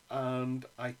 And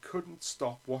I couldn't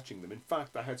stop watching them. In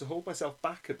fact, I had to hold myself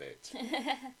back a bit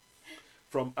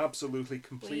from absolutely, Were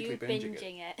completely you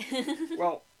binging it. it?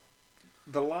 Well,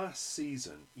 the last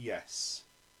season, yes.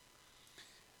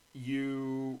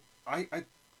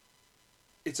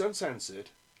 It's uncensored.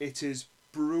 It is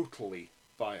brutally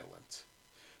violent.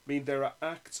 I mean, there are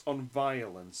acts of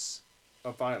violence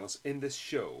in this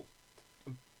show.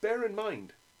 And bear in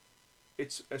mind,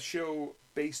 it's a show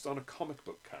based on a comic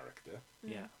book character.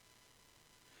 Yeah.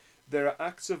 There are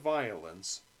acts of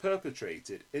violence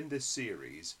perpetrated in this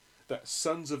series that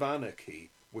Sons of Anarchy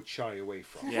would shy away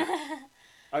from. Yeah.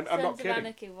 I'm not Sons of kidding.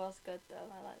 Anarchy was good though.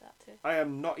 I like that too. I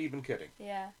am not even kidding.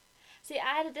 Yeah. See,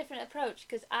 I had a different approach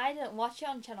because I didn't watch it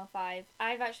on Channel 5.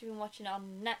 I've actually been watching it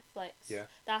on Netflix. Yeah.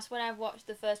 That's when I've watched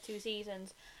the first 2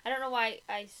 seasons. I don't know why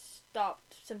I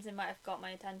stopped. Something might have got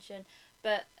my attention.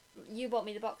 But you bought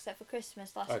me the box set for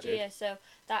Christmas I last did. year, so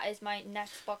that is my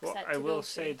next box What set I to will go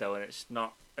say to. though, and it's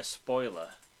not a spoiler,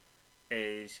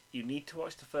 is you need to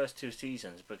watch the first 2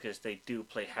 seasons because they do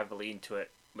play heavily into it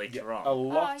later A on.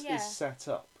 lot yeah. is set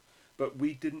up, but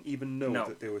we didn't even know No.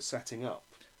 that they were setting up.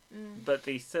 But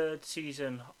the 3rd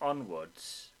season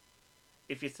onwards,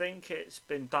 if you think it's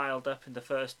been dialed up in the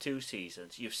first 2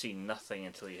 seasons, you've seen nothing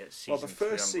until you hit season Well, the 3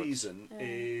 first onwards. season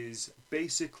is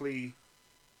basically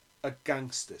a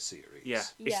gangster series. Yeah,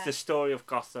 it's Yeah. the story of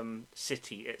Gotham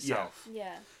City itself.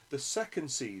 Yeah. The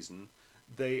second season,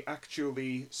 they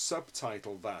actually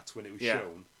subtitled that when it was Yeah.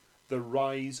 shown, The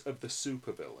Rise of the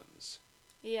Supervillains.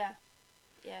 Yeah.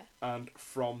 Yeah. And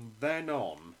from then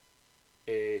on,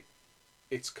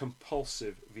 it's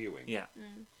compulsive viewing. Yeah.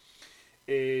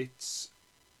 It's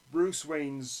Bruce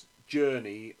Wayne's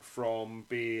journey from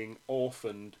being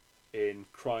orphaned in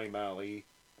Crime Alley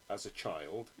as a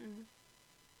child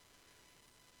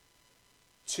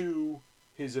to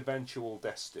his eventual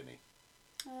destiny.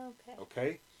 Okay.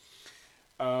 Okay?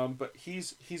 But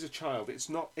he's a child. It's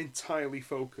not entirely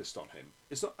focused on him.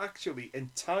 It's not actually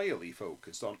entirely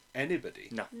focused on anybody.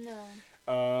 No.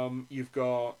 No. You've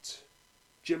got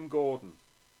Jim Gordon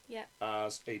Yeah.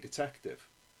 as a detective,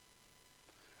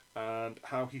 and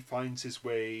how he finds his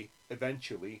way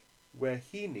eventually where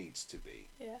he needs to be.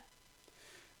 Yeah.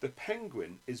 The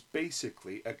Penguin is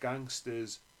basically a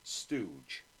gangster's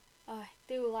stooge. Oh, I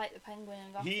do like the Penguin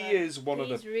and Gotham. He is one of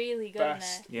He's the really good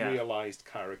best Yeah. realised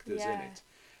characters in Yeah. it.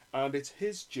 And it's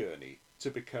his journey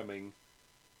to becoming,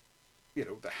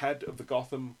 the head of the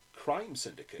Gotham crime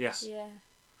syndicate. Yeah. in there.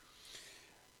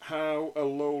 how a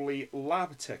lowly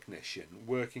lab technician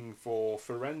working for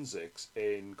forensics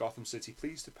in Gotham City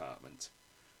Police Department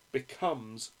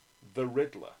becomes the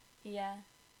Riddler. Yeah.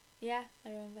 Yeah, I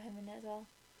remember him in it as well.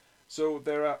 So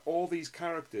there are all these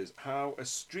characters, how a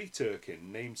street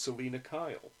urchin named Selena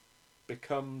Kyle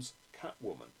becomes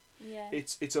Catwoman. Yeah.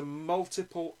 It's a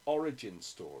multiple origin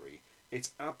story.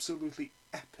 It's absolutely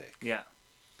epic. Yeah.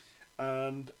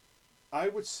 And I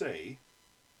would say,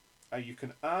 and you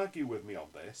can argue with me on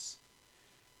this,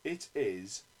 it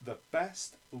is the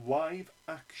best live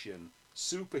action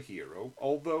superhero,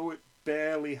 although it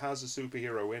barely has a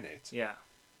superhero in it, Yeah.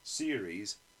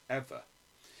 series ever.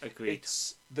 Agreed.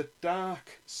 It's the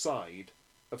dark side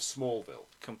of Smallville.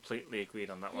 Completely agreed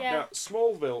on that one. Yeah. Now,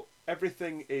 Smallville,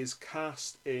 everything is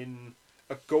cast in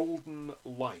a golden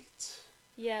light.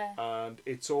 Yeah. And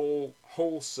it's all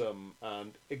wholesome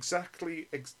and exactly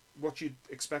what you'd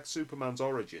expect Superman's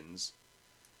origins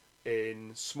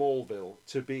in Smallville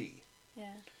to be.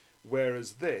 Yeah.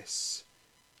 Whereas this,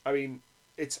 I mean,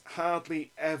 it's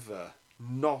hardly ever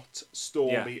not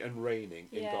stormy and raining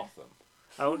in Yeah. Gotham.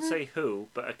 I won't say who,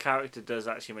 but a character does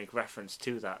actually make reference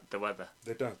to that, the weather.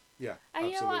 They don't, yeah, And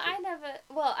absolutely. you know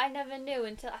what? I never knew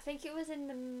until I think it was in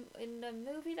the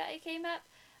movie that it came up,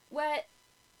 where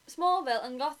Smallville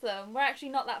and Gotham were actually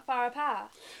not that far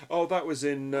apart. Oh, that was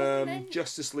in Wasn't it?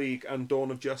 Justice League and Dawn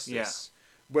of Justice, Yeah.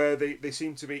 where they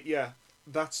seem to be. Yeah,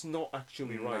 that's not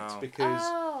actually right No. because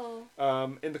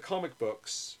Oh. in the comic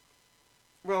books,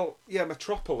 well, yeah,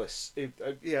 Metropolis.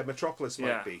 Metropolis might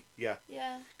Yeah. be. Yeah,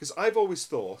 Yeah. because I've always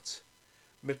thought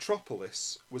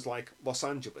Metropolis was like Los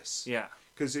Angeles. Yeah.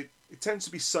 Because it tends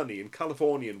to be sunny and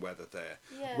Californian weather there,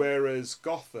 Yeah. whereas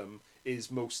Gotham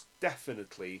is most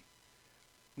definitely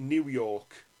New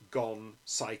York gone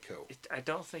psycho. I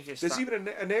don't think it's There's that... even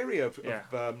an area of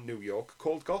Yeah. New York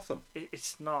called Gotham.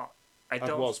 It's not... I And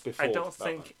don't, was before I don't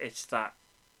Batman. think it's that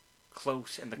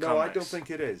close in the No, comics. I don't think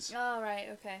it is. Oh, right.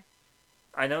 Okay.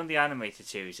 I know in the animated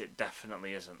series it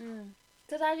definitely isn't.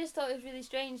 Because I just thought it was really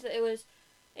strange that it was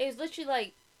literally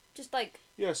like, just like,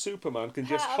 Yeah, Superman can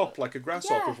just How- hop like a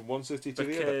grasshopper yeah. from one city to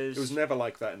the other. Because- It was never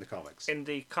like that in the comics. In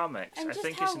the comics, And I just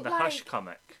think it's how, in the like- Hush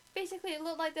comic. basically it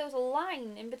looked like there was a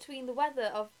line in between the weather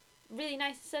of really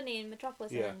nice and sunny in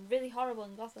Metropolis Yeah. and really horrible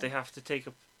in Gotham.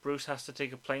 Bruce has to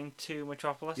take a plane to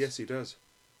Metropolis. Yes, he does.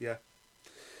 Yeah.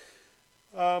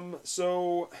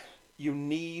 So you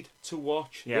need to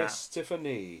watch Yeah. this,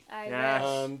 Tiffany. I Yes. wish.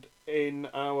 And in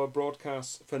our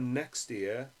broadcast for next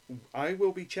year, I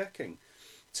will be checking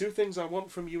 2 things I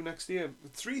want from you next year.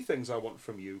 3 things I want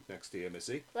from you next year,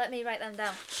 Missy. Let me write them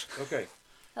down. Okay.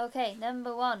 Okay,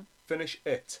 number 1. Finish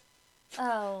it.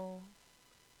 Oh.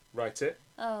 Write it.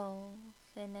 Oh.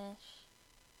 Finish.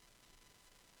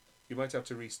 You might have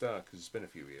to restart because it's been a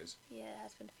few years. Yeah, it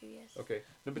has been a few years. Okay.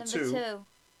 Number Number 2, 2.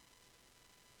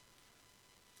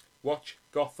 watch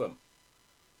Gotham.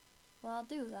 Well, I'll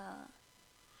do that.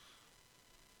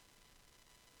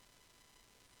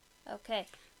 Okay.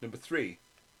 Number 3,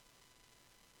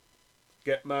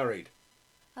 get married.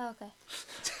 Oh, okay.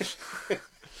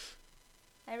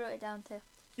 I wrote it down too.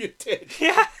 You did.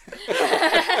 Yeah.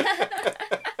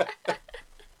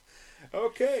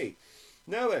 Okay.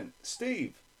 Now then,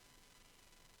 Steve.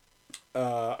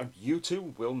 And you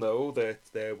two will know that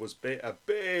there was a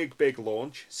big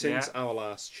launch since Yeah. our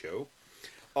last show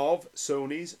of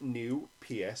Sony's new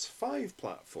PS5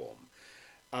 platform.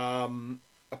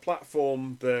 A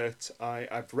platform that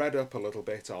I've read up a little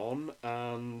bit on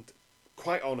and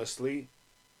quite honestly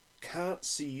can't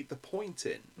see the point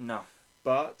in. No.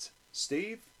 But,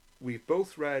 Steve, we've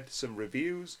both read some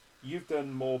reviews. You've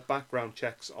done more background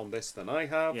checks on this than I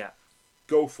have. Yeah.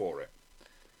 Go for it.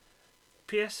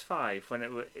 PS5, when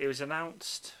it was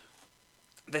announced,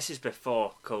 this is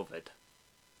before COVID,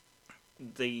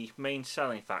 the main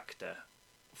selling factor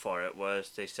for it was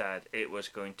they said it was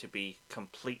going to be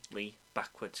completely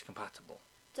backwards compatible.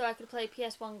 So I could play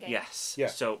PS1 games. Yes. Yeah.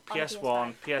 So On a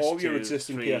PS1, PS2, All your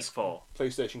existing 3, PS 4.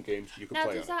 PlayStation games you can Now,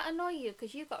 play does on it. that annoy you?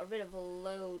 Because you got rid of a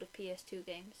load of PS2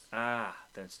 games. Ah,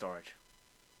 then storage.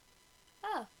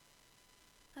 Oh.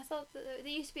 I thought that there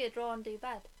used to be a draw and do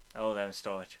bad. Oh, then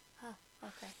storage. Oh,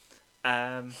 okay.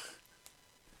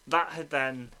 That had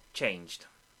then changed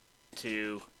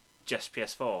to just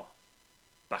PS4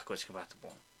 backwards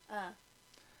compatible. Ah.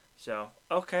 So,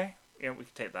 okay, yeah, we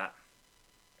can take that.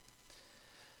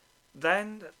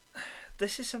 Then,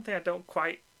 this is something I don't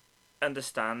quite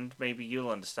understand. Maybe you'll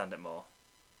understand it more.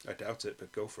 I doubt it,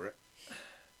 but go for it.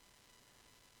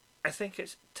 I think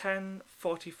it's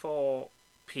 1044p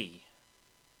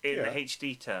in Yeah. the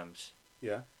HD terms.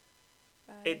 Yeah.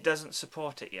 Right. It doesn't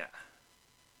support it yet.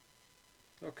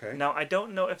 Okay. Now, I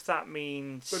don't know if that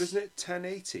means... But isn't it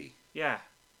 1080 Yeah.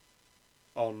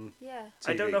 on Yeah. TV?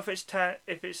 I don't know if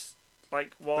it's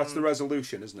like one... That's the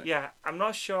resolution, isn't it? Yeah, I'm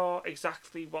not sure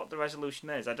exactly what the resolution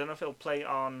is. I don't know if it'll play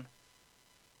on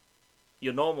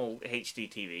your normal HD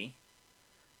TV,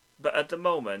 but at the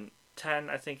moment, 10,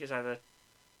 I think, is either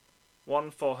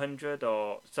 1400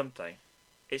 or something.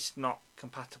 It's not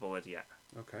compatible with yet.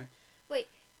 Okay. Wait,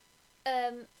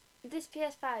 this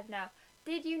PS5 now,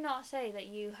 did you not say that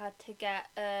you had to get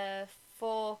a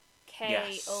 4K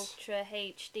Yes. Ultra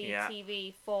HD Yeah.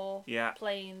 TV for Yeah.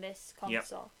 playing this Yep.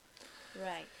 console?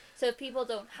 Right. So if people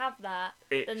don't have that,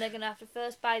 then they're going to have to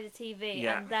first buy the TV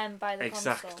Yeah. and then buy the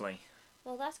console. Exactly.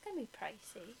 Well, that's going to be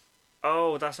pricey.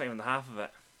 Oh, that's not even the half of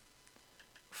it.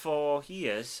 For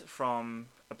years, from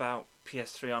about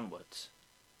PS3 onwards,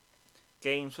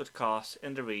 games would cost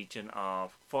in the region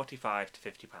of £45 to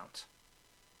 £50.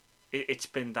 It's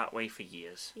been that way for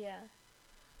years. Yeah.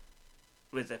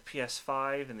 With the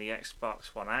PS5 and the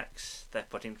Xbox One X, they're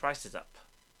putting prices up.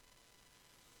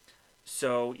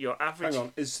 So your average... Hang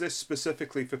on, is this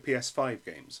specifically for PS5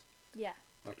 games? Yeah.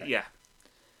 Okay. Yeah.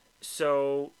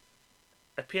 So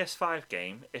a PS5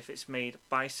 game, if it's made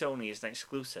by Sony as an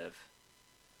exclusive,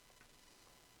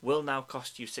 will now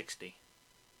cost you £60.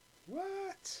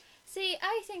 What? See,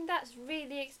 I think that's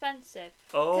really expensive.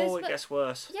 Oh, 'Cause it gets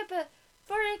worse. Yeah, but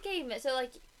for a game, so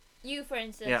like you, for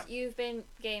instance, Yeah. you've been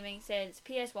gaming since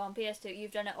PS1, PS2,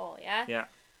 you've done it all, yeah? Yeah.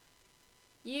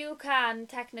 You can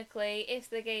technically, if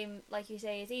the game, like you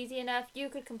say, is easy enough, you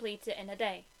could complete it in a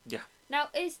day. Yeah. Now,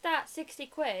 is that 60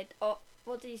 quid, or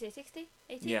what did you say, 60?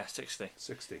 80? Yeah, 60.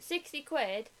 60. 60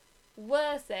 quid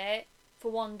worth it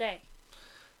for one day?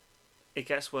 It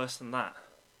gets worse than that.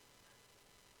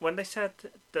 When they said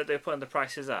that they're putting the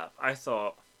prices up, I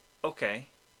thought, okay,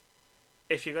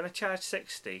 if you're going to charge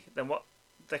 60, then what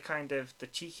the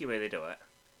cheeky way they do it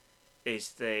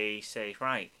is they say,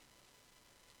 right,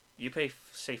 you pay,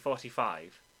 say,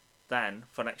 45, then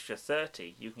for an extra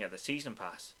 30, you can get the season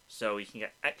pass, so you can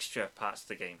get extra parts of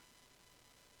the game.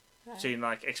 Right. So you can,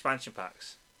 like, expansion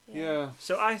packs. Yeah.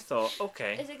 So I thought,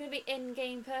 okay, Is it going to be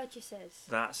in-game purchases?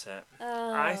 that's it.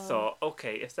 Oh. I thought,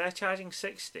 okay, if they're charging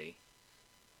 60,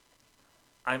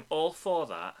 I'm all for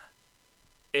that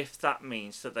if that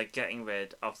means that they're getting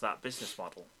rid of that business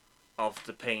model of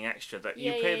the paying extra, that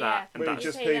you Yeah, pay yeah, that and Where you that's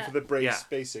just pay pay that. for the Yeah.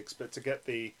 basics, but to get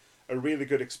a really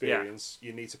good experience,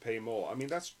 you need to pay more. I mean,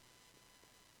 that's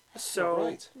so not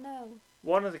right. No.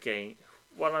 one of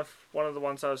the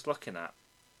ones I was looking at.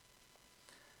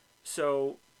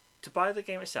 So to buy the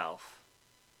game itself,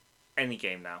 any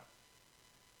game now,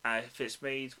 if it's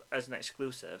made as an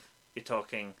exclusive, you're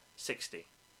talking 60.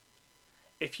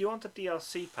 If you want the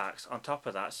DLC packs on top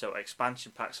of that, so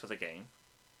expansion packs for the game,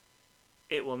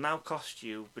 it will now cost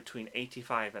you between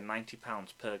 £85 and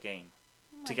 £90 per game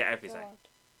Oh to my get everything. God.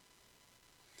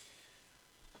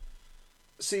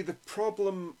 See, the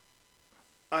problem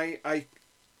I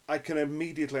can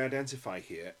immediately identify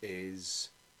here is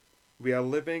we are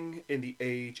living in the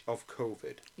age of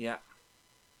COVID. Yeah,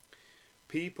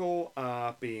 People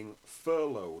are being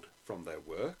furloughed from their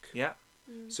work, yeah,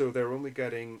 so they're only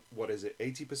getting,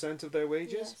 80% of their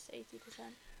wages? Yes, 80%.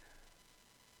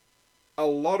 A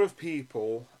lot of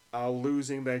people are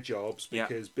losing their jobs Yeah.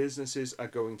 because businesses are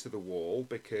going to the wall,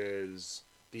 because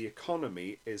the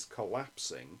economy is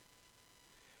collapsing.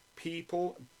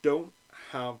 People don't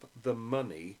have the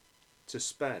money to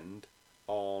spend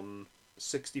on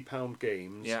 £60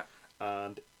 games yeah,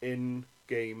 and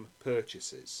in-game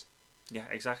purchases. yeah,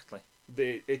 exactly.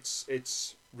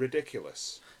 It's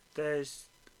ridiculous. There's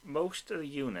most of the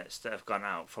units that have gone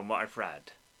out, from what I've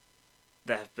read,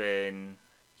 there have been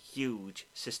huge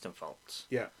system faults.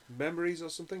 Yeah, memories or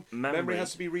something. Memory. Memory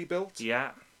has to be rebuilt.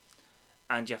 Yeah,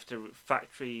 and you have to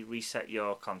factory reset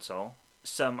your console.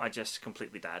 Some are just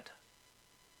completely dead,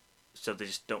 so they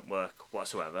just don't work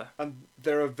whatsoever. And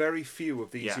there are very few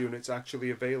of these Yeah. units actually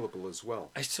available as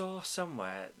well. I saw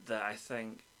somewhere that I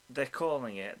think they're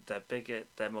calling it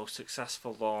their most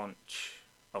successful launch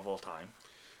of all time.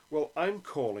 Well, I'm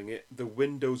calling it the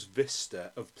Windows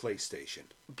Vista of PlayStation.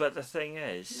 But the thing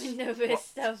is, No, but it's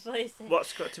still PlayStation.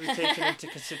 what's got to be taken into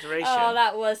consideration? Oh,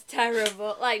 that was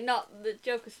terrible. Like, not the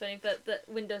joke was funny, but the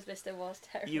Windows Vista was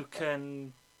terrible. You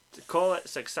can call it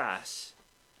success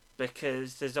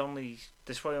because there's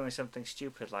probably only something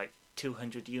stupid like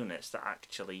 200 units that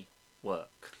actually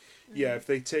work. Yeah, if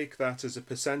they take that as a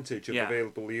percentage of Yeah.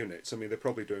 available units, I mean, they're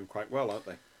probably doing quite well, aren't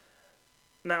they?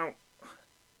 Now,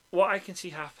 what I can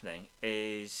see happening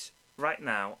is right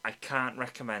now I can't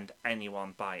recommend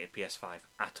anyone buy a PS5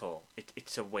 at all.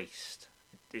 It's a waste.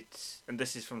 And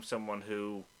this is from someone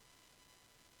who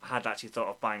had actually thought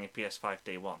of buying a PS5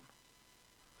 day one.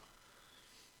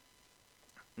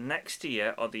 Next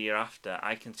year or the year after,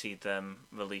 I can see them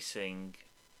releasing,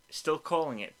 still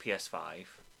calling it PS5,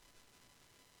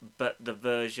 but the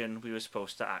version we were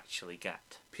supposed to actually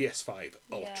get. PS5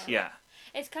 Ultra. Yeah.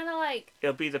 It's kind of like...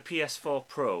 It'll be the PS4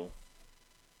 Pro.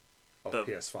 Of but,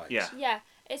 PS5s. Yeah. Yeah,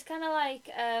 it's kind of like...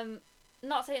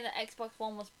 not saying that Xbox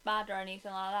One was bad or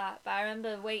anything like that, but I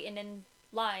remember waiting in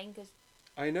line, because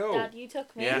I know. Dad, you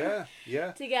took me Yeah.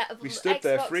 to get a We stood Xbox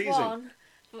there freezing. One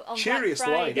on Cheeriest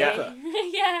Black line Friday. ever.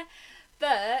 Yeah,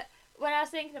 but when I was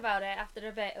thinking about it after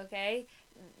a bit, okay,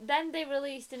 then they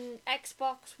released an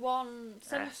Xbox One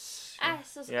S.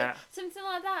 S or Yeah. something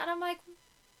like that, and I'm like,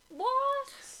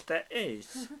 what? There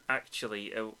is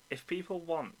actually, if people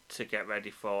want to get ready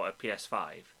for a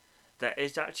PS5, there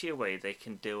is actually a way they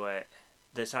can do it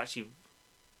that's actually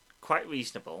quite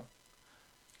reasonable.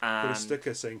 And, Put a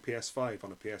sticker saying PS5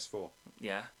 on a PS4.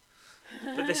 Yeah.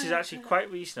 But this is actually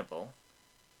quite reasonable,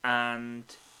 and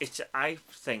I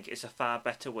think it's a far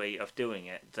better way of doing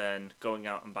it than going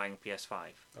out and buying a PS5.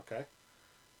 Okay.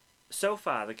 So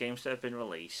far, the games that have been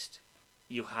released,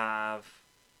 you have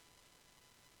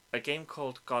a game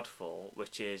called Godfall,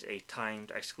 which is a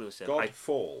timed exclusive.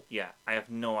 Godfall. Yeah, I have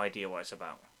no idea what it's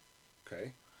about.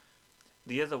 Okay.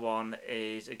 The other one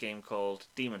is a game called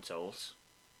Demon Souls,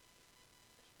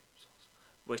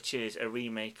 which is a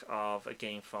remake of a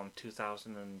game from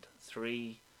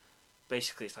 2003.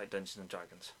 Basically, it's like Dungeons and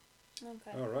Dragons,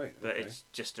 Okay. All right. but Okay. it's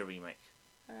just a remake.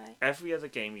 Alright. Every other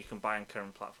game you can buy on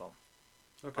current platform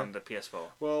Okay. on the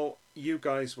PS4. Well, you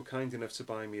guys were kind enough to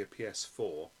buy me a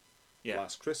PS4 Yeah.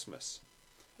 last Christmas.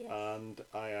 Yes. And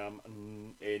I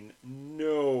am in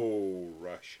no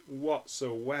rush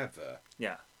whatsoever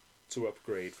Yeah. to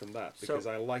upgrade from that because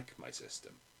I like my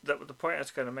system. The point I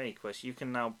was going to make was you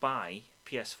can now buy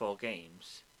PS4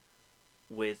 games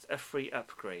with a free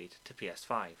upgrade to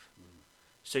PS5.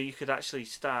 So you could actually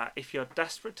start, if you're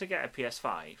desperate to get a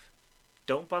PS5,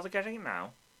 don't bother getting it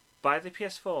now, buy the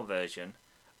PS4 version,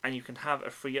 and you can have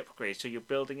a free upgrade. So you're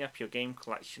building up your game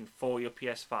collection for your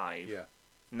PS5. Yeah.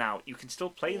 Now, you can still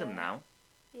play them Yeah. now.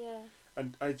 Yeah.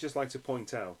 And I'd just like to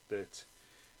point out that,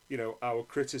 our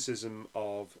criticism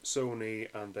of Sony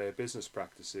and their business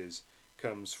practices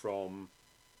comes from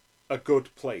a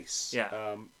good place.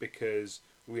 Yeah. Because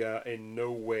we are in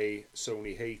no way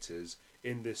Sony haters.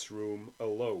 In this room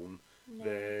alone, No.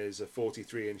 there's a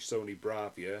 43-inch Sony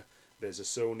Bravia, there's a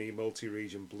Sony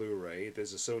multi-region Blu-ray,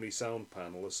 there's a Sony sound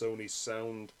panel, a Sony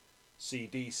sound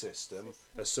CD system,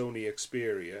 a Sony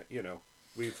Xperia.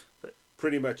 We've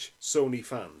pretty much Sony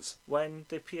fans. When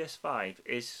the PS5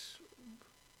 is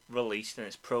released in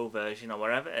its Pro version or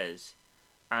wherever it is,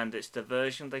 and it's the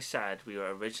version they said we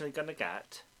were originally going to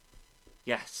get,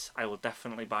 yes, I will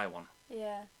definitely buy one.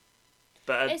 Yeah.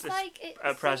 But It's like it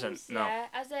at present, seems, no. yeah,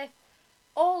 as if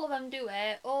all of them do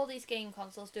it, all these game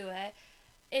consoles do it.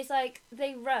 It's like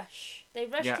they rush. They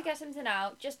rush Yeah. to get something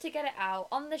out, just to get it out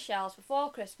on the shelves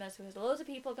before Christmas, because loads of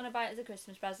people are going to buy it as a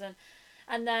Christmas present.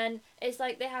 And then it's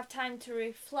like they have time to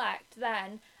reflect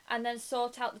then, and then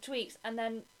sort out the tweaks, and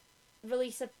then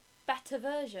release a better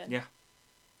version. Yeah.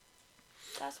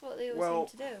 That's what they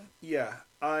always seem to do. Yeah,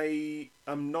 I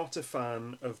am not a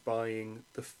fan of buying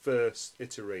the first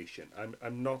iteration.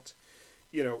 I'm not,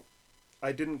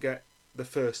 I didn't get the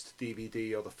first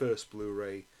DVD or the first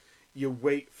Blu-ray. You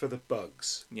wait for the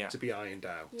bugs Yeah. to be ironed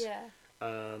out. Yeah.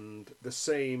 And the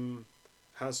same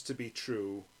has to be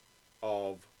true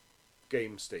of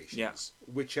game stations, Yeah.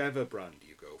 whichever brand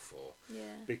you go for,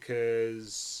 Yeah.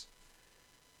 because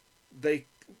they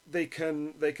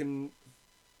can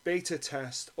beta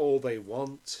test all they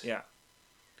want, Yeah.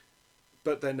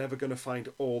 but they're never going to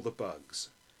find all the bugs.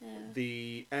 Yeah.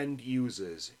 The end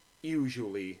users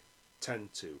usually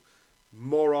tend to,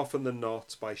 more often than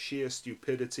not, by sheer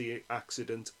stupidity,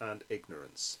 accident, and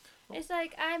ignorance. It's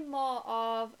like I'm more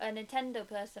of a Nintendo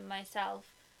person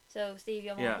myself. So Steve,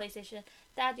 you're more Yeah. PlayStation.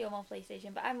 Dad, you're more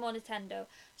PlayStation, but I'm more Nintendo.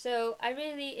 So I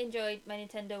really enjoyed my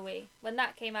Nintendo Wii. When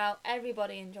that came out,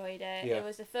 everybody enjoyed it. Yeah. It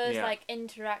was the first Yeah. like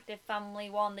interactive family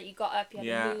one that you got up, you had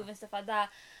Yeah. to move and stuff like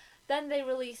that. Then they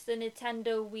released the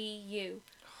Nintendo Wii U,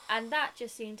 and that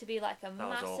just seemed to be like a was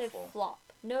massive awful. flop.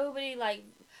 Nobody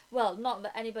not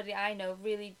that anybody I know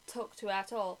really took to it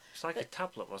at all. It's like a But-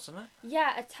 tablet, wasn't it?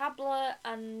 Yeah, a tablet,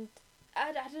 and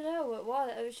I don't know what it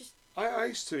was. It was just I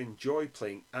used to enjoy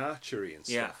playing archery and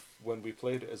Yeah. stuff when we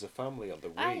played it as a family on the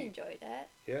Wii. I enjoyed it.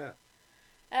 Yeah.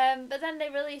 But then they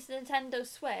released the Nintendo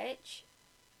Switch,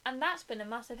 and that's been a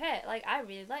massive hit. Like, I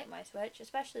really like my Switch,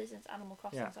 especially since Animal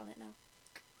Crossing's on it now.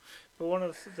 But one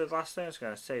of the last things I was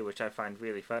going to say, which I find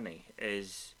really funny,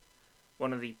 is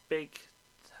one of the big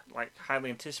like highly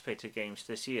anticipated games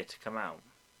this year to come out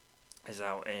is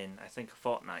out in, I think, a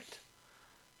fortnight,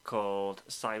 called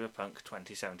Cyberpunk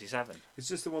 2077. Is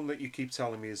this the one that you keep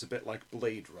telling me is a bit like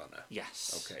Blade Runner?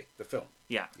 Yes. Okay, the film.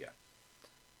 Yeah. Yeah.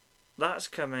 That's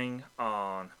coming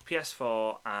on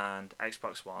PS4 and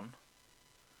Xbox One.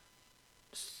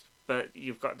 But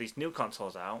you've got these new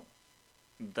consoles out.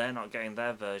 They're not getting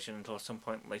their version until some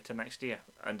point later next year.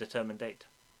 Undetermined date.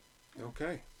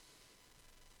 Okay.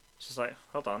 It's just like,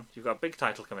 hold on, you've got a big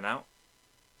title coming out,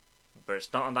 but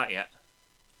it's not on that yet.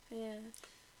 Yeah.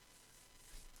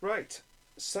 Right.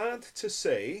 Sad to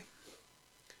say,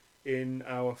 in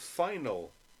our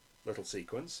final little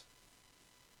sequence,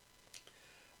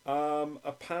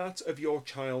 a part of your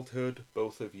childhood,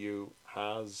 both of you,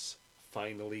 has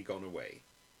finally gone away.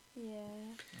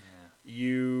 Yeah.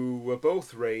 You were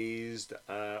both raised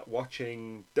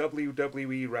watching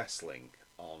WWE wrestling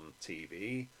on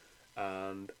TV,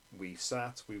 and we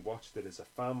watched it as a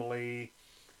family,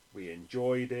 we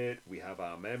enjoyed it, we have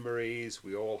our memories,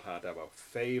 we all had our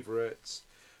favourites,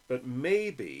 but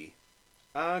maybe,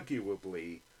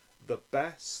 arguably, the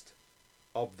best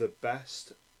of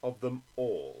them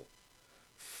all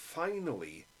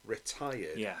finally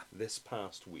retired this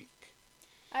past week.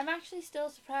 I'm actually still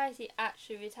surprised he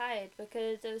actually retired,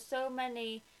 because there were so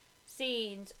many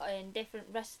scenes in different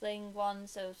wrestling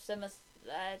ones, so SummerSlam,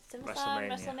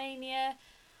 WrestleMania,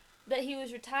 that he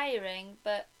was retiring,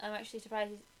 but I'm actually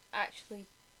surprised he's actually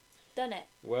done it.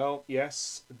 Well,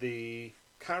 yes, the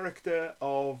character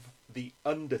of the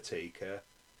Undertaker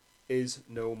is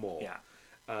no more. Yeah.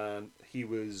 And he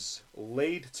was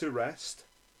laid to rest,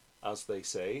 as they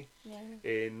say,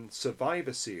 in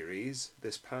Survivor Series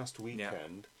this past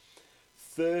weekend,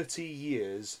 30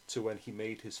 years to when he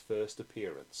made his first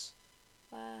appearance.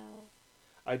 Wow.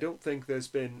 I don't think there's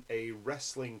been a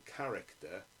wrestling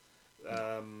character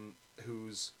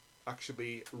who's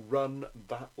actually run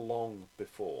that long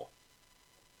before.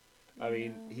 I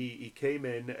mean, he came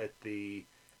in at the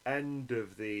end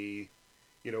of the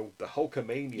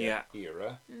Hulkamania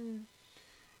era. Mm.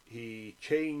 He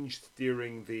changed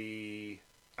during the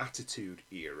Attitude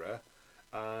Era,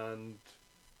 and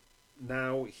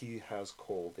now he has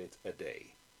called it a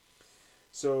day.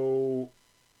 So,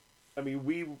 I mean,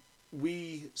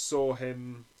 we saw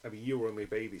him. I mean, you were only a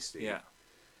baby, Steve. Yeah.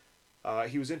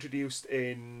 He was introduced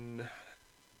in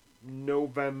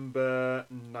November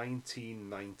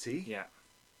 1990. Yeah.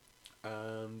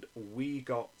 And we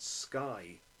got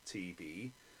Sky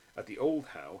TV at the old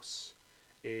house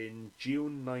in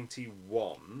June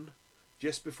 91,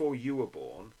 just before you were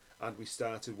born, and we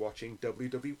started watching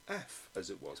WWF, as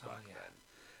it was back then.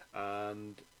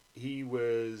 And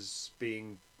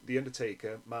the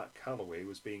Undertaker, Mark Calloway,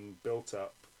 was being built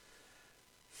up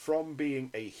from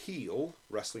being a heel,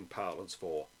 wrestling parlance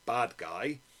for bad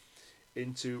guy,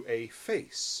 into a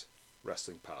face,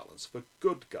 wrestling parlance for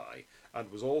good guy,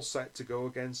 and was all set to go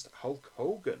against Hulk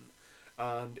Hogan.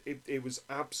 And it was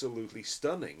absolutely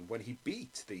stunning when he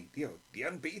beat the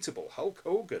unbeatable Hulk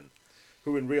Hogan,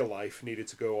 who in real life needed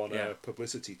to go on a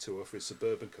publicity tour for his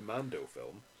Suburban Commando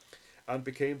film, and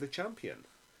became the champion.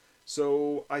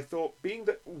 So I thought, being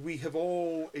that we have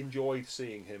all enjoyed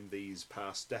seeing him these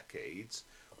past decades,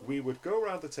 we would go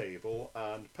around the table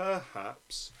and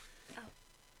perhaps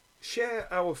share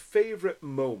our favourite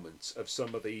moments of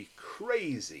some of the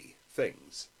crazy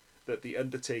things that The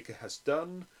Undertaker has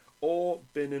done or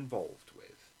been involved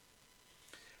with.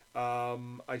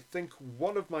 I think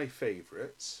one of my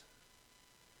favourites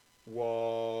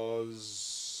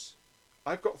was...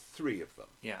 I've got 3 of them.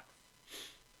 Yeah.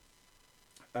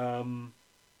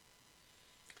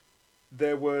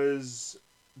 There was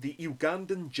the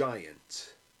Ugandan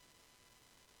giant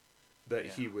that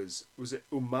he was it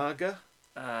Umaga?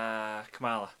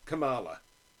 Kamala.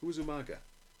 Who was Umaga?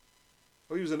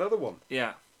 Oh, he was another one.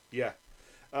 Yeah. Yeah.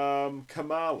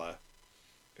 Kamala,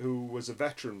 who was a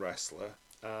veteran wrestler,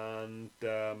 and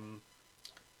they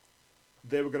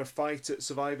were going to fight at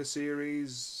Survivor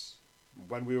Series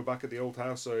when we were back at the old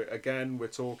house. So again, we're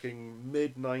talking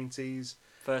mid-90s.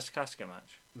 First casket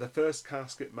match. The first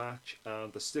casket match,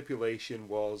 and the stipulation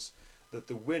was that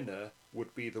the winner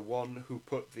would be the one who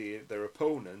put their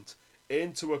opponent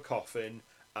into a coffin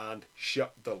and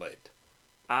shut the lid.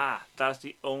 That's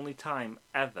the only time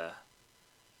ever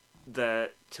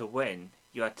to win,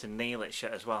 you had to nail it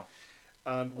shut as well.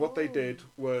 And what they did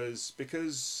was,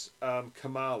 because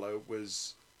Kamala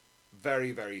was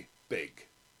very, very big,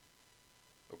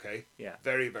 okay? Yeah.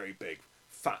 Very, very big,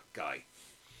 fat guy.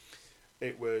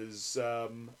 It was a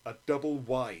double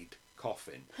wide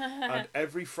coffin. And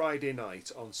every Friday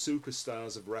night on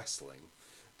Superstars of Wrestling,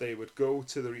 they would go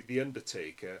to the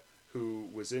Undertaker, who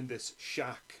was in this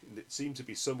shack that seemed to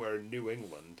be somewhere in New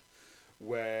England,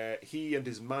 where he and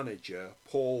his manager,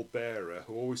 Paul Bearer,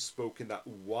 who always spoke in that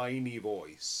whiny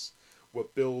voice, were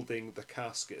building the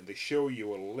casket. And they show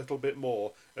you a little bit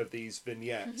more of these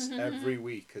vignettes every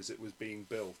week as it was being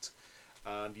built.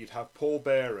 And you'd have Paul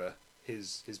Bearer,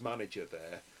 his manager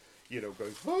there,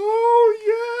 going,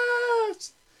 "Oh,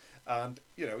 yes!" And,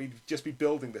 he'd just be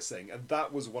building this thing. And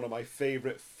that was one of my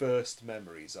favourite first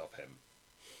memories of him.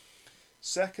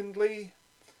 Secondly,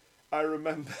 I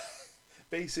remember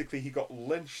basically he got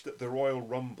lynched at the Royal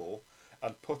Rumble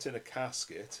and put in a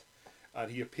casket, and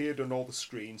he appeared on all the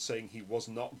screens saying he was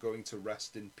not going to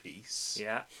rest in peace.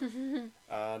 Yeah.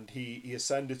 And he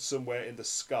ascended somewhere in the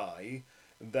sky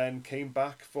and then came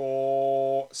back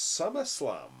for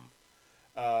SummerSlam.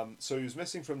 So he was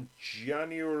missing from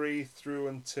January through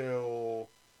until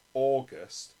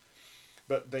August,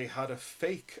 but they had a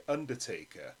fake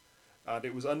Undertaker, and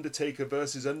it was Undertaker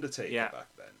versus Undertaker back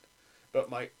then. But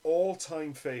my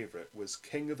all-time favourite was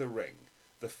King of the Ring,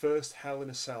 the first Hell in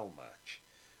a Cell match,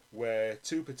 where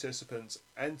two participants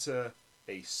enter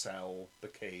a cell, the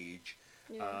cage,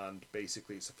 and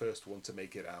basically it's the first one to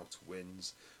make it out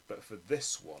wins. But for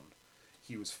this one,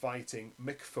 he was fighting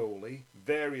Mick Foley,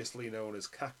 variously known as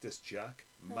Cactus Jack,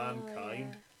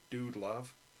 Mankind, Dude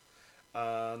Love,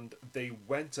 and they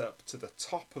went up to the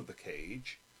top of the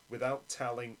cage without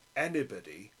telling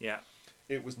anybody. Yeah.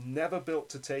 It was never built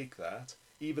to take that.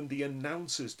 Even the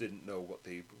announcers didn't know what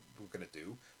they were going to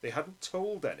do. They hadn't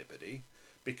told anybody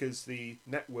because the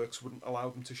networks wouldn't allow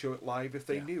them to show it live if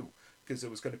they knew, because there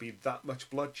was going to be that much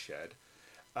bloodshed.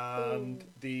 And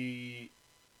the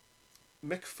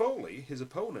Mick Foley, his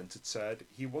opponent, had said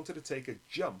he wanted to take a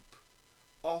jump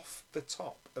off the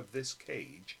top of this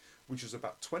cage, which was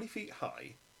about 20 feet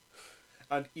high,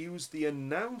 and use the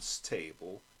announce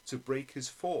table to break his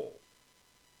fall.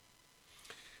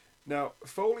 Now,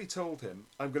 Foley told him,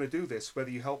 "I'm going to do this whether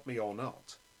you help me or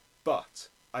not, but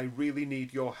I really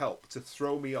need your help to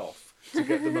throw me off to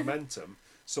get the momentum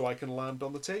so I can land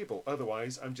on the table.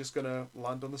 Otherwise, I'm just going to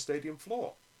land on the stadium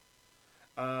floor."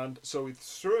 And so he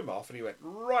threw him off, and he went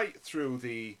right through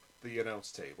the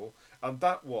announce table, and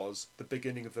that was the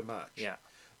beginning of the match. Yeah.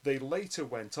 They later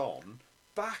went on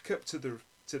back up to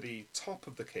the top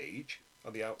of the cage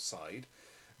on the outside.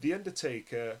 The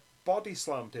Undertaker body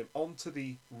slammed him onto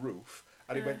the roof,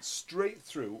 and he went straight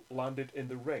through, landed in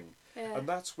the ring. Yeah. And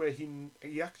that's where he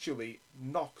actually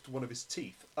knocked one of his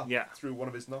teeth up through one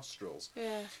of his nostrils.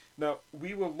 Yeah. Now,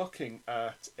 we were looking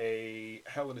at a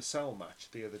Hell in a Cell match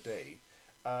the other day,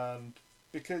 and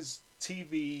because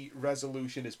TV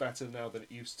resolution is better now than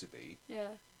it used to be,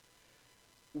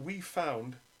 we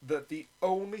found that the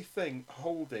only thing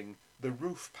holding the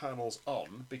roof panels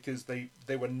on, because they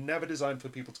were never designed for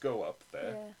people to go up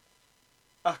there,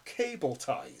 are cable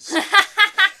ties.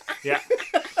 Yeah.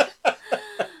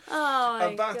 Oh my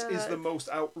And that God. is the most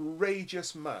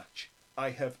outrageous match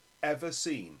I have ever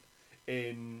seen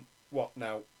in, what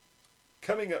now,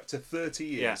 coming up to 30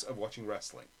 years of watching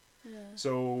wrestling. Yeah.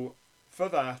 So, for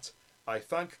that, I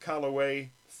thank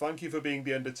Calloway. Thank you for being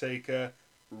The Undertaker.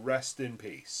 Rest in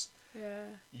peace.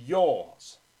 Yeah.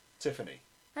 Yours, Tiffany.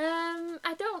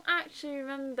 I don't actually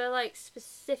remember, like,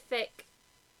 specific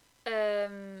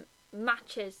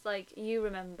matches like you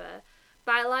remember,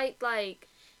 but I liked, like,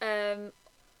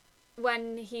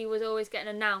 when he was always getting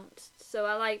announced. So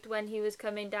I liked when he was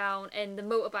coming down in the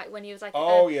motorbike, when he was like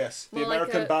yes, the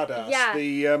American like Badass.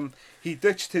 Yeah. He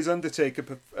ditched his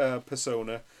Undertaker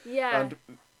persona and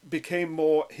became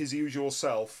more his usual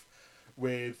self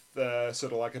with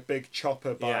sort of like a big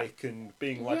chopper bike and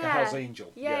being like a Hell's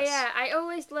Angel. Yeah, yeah. I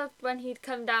always loved when he'd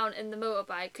come down in the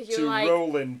motorbike because you're like...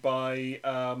 Rolling by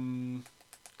Limp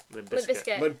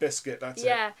Bizkit. Limp Bizkit, that's it.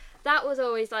 Yeah, that was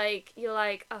always like, you're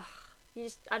like, oh, you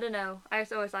just, I don't know. I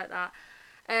was always like that.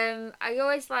 I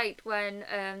always liked when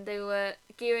they were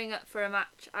gearing up for a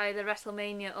match, either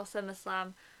WrestleMania or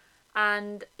SummerSlam,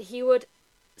 and he would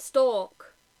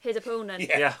stalk his opponent.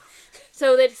 Yeah.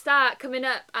 So they'd start coming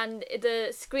up, and the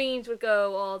screens would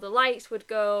go, or the lights would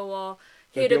go, or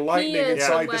he'd There'd be lightning appear inside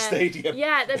somewhere. the stadium.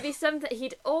 Yeah, there'd be something.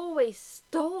 He'd always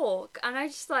stalk, and I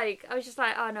was just like,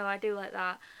 oh no, I do like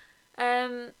that.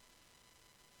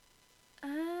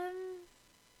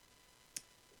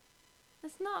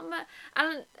 That's not much.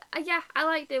 And yeah, I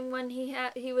liked him when he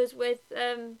was with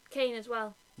Kane as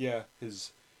well. Yeah,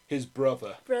 his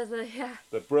brother. Brother, yeah.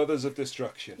 The Brothers of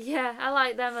Destruction. Yeah, I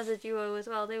liked them as a duo as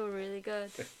well. They were really good.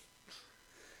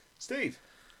 Steve.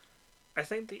 I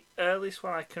think the earliest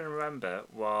one I can remember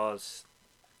was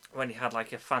when he had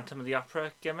like a Phantom of the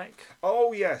Opera gimmick.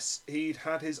 Oh yes, he'd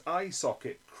had his eye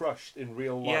socket crushed in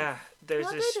real life. Yeah, there's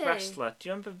What this did he? wrestler. Do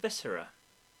you remember Viscera?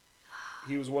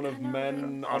 He was one of I know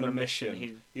Men on a Mission.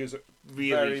 He He was a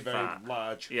really very fat.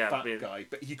 large, Yeah, fat really- guy,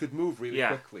 but he could move really Yeah.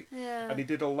 quickly. Yeah. And he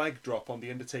did a leg drop on the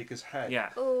Undertaker's head.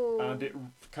 Yeah. Oh. And it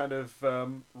kind of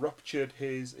ruptured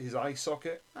his eye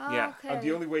socket. Oh, Yeah. okay. And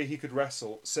the only way he could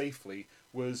wrestle safely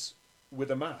was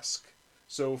with a mask.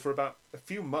 So for about a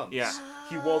few months, Yeah.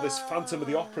 he wore this Phantom of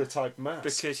the Opera type mask.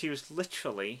 Because he was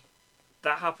literally...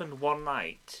 That happened one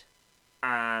night,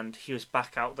 and he was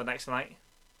back out the next night,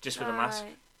 just with a mask.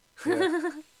 Right.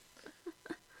 Yeah.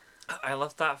 I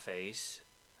love that phase.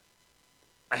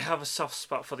 I have a soft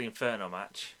spot for the Inferno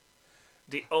match.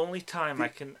 The only time I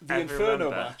can The ever Inferno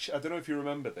remember... match, I don't know if you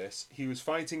remember this, he was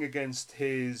fighting against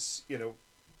his,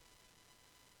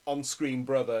 on-screen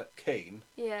brother, Kane,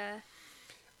 Yeah.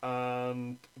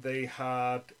 and they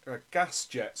had gas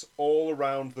jets all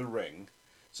around the ring,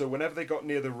 so whenever they got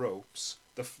near the ropes,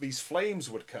 these flames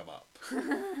would come up,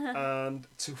 and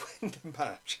to win the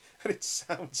match, and it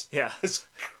sounds Yeah. as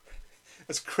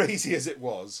crazy as it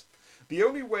was, the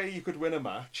only way you could win a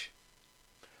match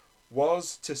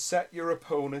was to set your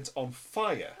opponent on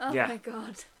fire. Oh Yeah. my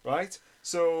god. Right?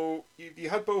 So you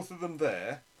had both of them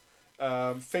there,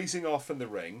 facing off in the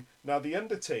ring. Now, The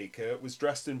Undertaker was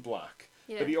dressed in black,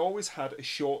 Yeah. but he always had a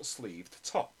short-sleeved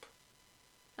top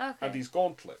Okay. and these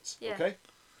gauntlets, Yeah. okay?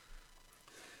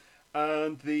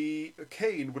 And the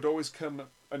Kane would always come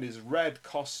in his red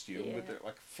costume with Yeah.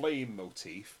 the flame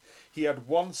motif. He had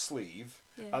one sleeve,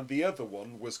 Yeah. and the other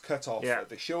one was cut off Yeah. at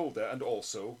the shoulder, and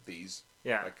also these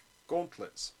Yeah.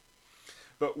 gauntlets.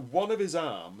 But one of his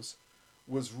arms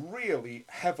was really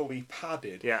heavily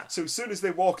padded. Yeah. So as soon as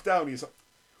they walked down, he's like,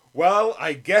 well,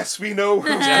 I guess we know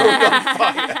who's going on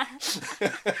fire.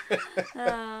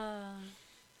 Ah.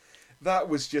 That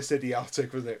was just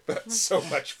idiotic, wasn't it? But so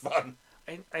much fun.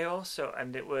 I also...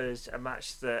 And it was a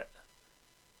match that...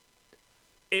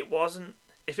 It wasn't...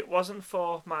 If it wasn't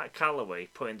for Mark Calloway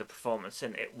putting the performance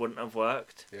in, it wouldn't have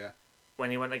worked. Yeah.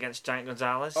 When he went against Giant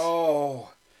Gonzalez.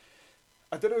 Oh,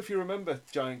 I don't know if you remember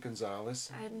Giant Gonzalez.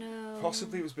 I know.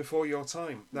 Possibly it was before your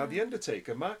time. Now, The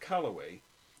Undertaker, Mark Calloway,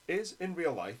 is in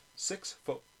real life 6'10".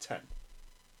 So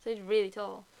he's really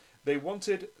tall. They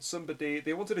wanted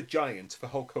a giant for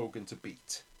Hulk Hogan to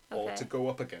beat, or Okay. to go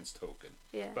up against Hogan.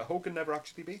 Yeah. But Hogan never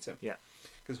actually beat him. Yeah.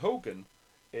 Because Hogan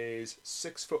is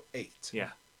 6'8".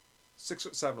 Yeah.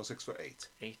 6'7" or 6'8".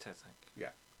 8, I think.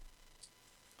 Yeah.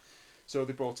 So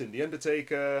they brought in The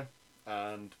Undertaker,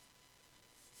 and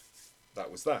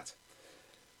that was that.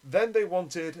 Then they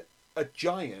wanted a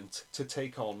giant to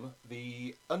take on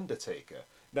The Undertaker.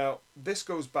 Now, this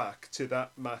goes back to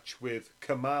that match with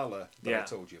Kamala that I Yeah.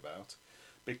 told you about,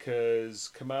 because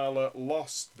Kamala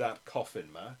lost that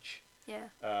coffin match Yeah.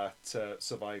 at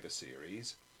Survivor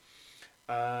Series,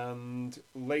 and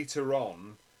later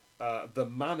on, the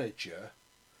manager,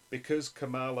 because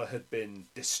Kamala had been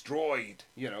destroyed,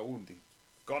 and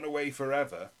gone away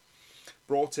forever,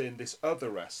 brought in this other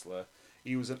wrestler.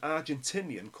 He was an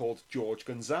Argentinian called George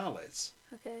Gonzalez.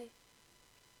 Okay.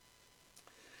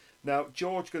 Now,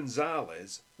 George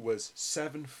Gonzalez was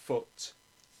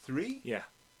 7'3" Yeah.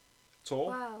 tall.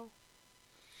 Wow.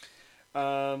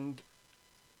 And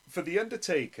for The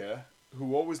Undertaker,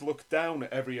 who always looked down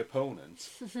at every opponent,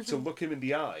 to look him in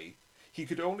the eye, he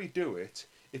could only do it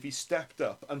if he stepped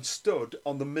up and stood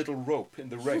on the middle rope in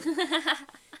the ring.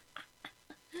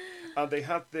 And they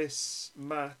had this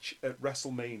match at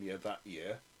WrestleMania that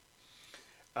year.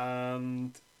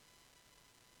 And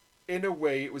in a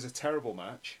way, it was a terrible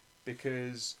match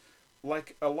because,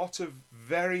 like a lot of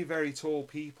very, very tall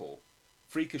people,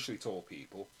 freakishly tall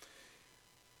people,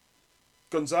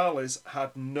 Gonzalez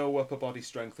had no upper body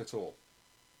strength at all.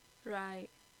 Right.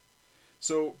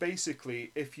 So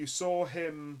basically, if you saw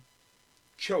him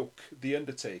choke The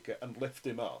Undertaker and lift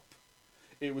him up,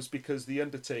 it was because The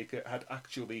Undertaker had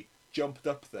actually jumped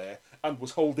up there and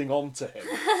was holding on to him.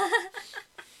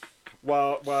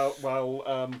 while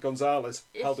Gonzalez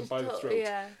held him by the throat.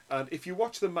 Yeah. And if you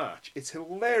watch the match, it's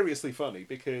hilariously funny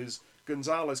because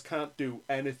Gonzalez can't do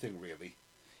anything really.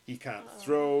 He can't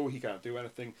throw, he can't do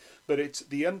anything. But it's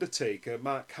The Undertaker,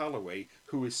 Mark Calloway,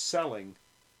 who is selling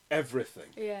everything.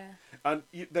 Yeah. And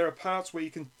there are parts where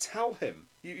you can tell him,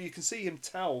 you can see him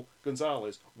tell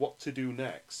Gonzalez what to do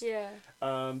next. Yeah.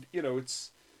 And,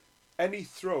 it's any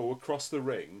throw across the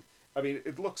ring. I mean,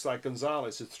 it looks like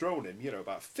Gonzalez had thrown him,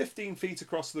 about 15 feet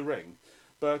across the ring.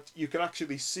 But you can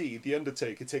actually see The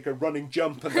Undertaker take a running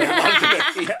jump and then land on a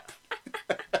heap.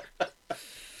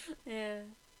 Yeah.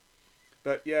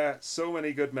 But yeah, so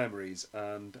many good memories.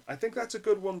 And I think that's a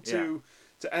good one to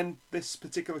to end this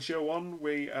particular show on.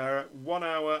 We are at 1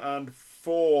 hour and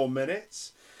 4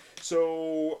 minutes.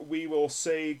 So we will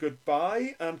say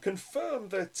goodbye and confirm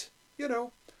that,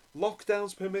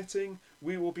 lockdowns permitting,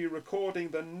 we will be recording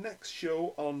the next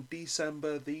show on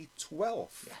December the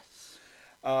 12th.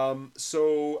 Yes.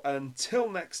 So until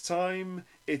next time,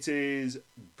 it is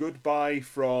goodbye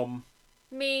from...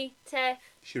 Me, Tiff.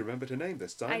 She remembered her name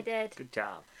this time. I did. Good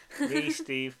job. Me,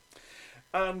 Steve.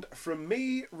 And from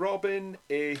me, Robin,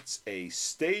 it's a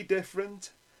stay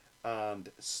different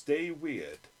and stay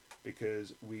weird,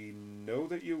 because we know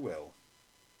that you will.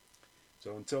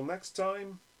 So until next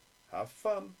time, have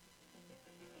fun.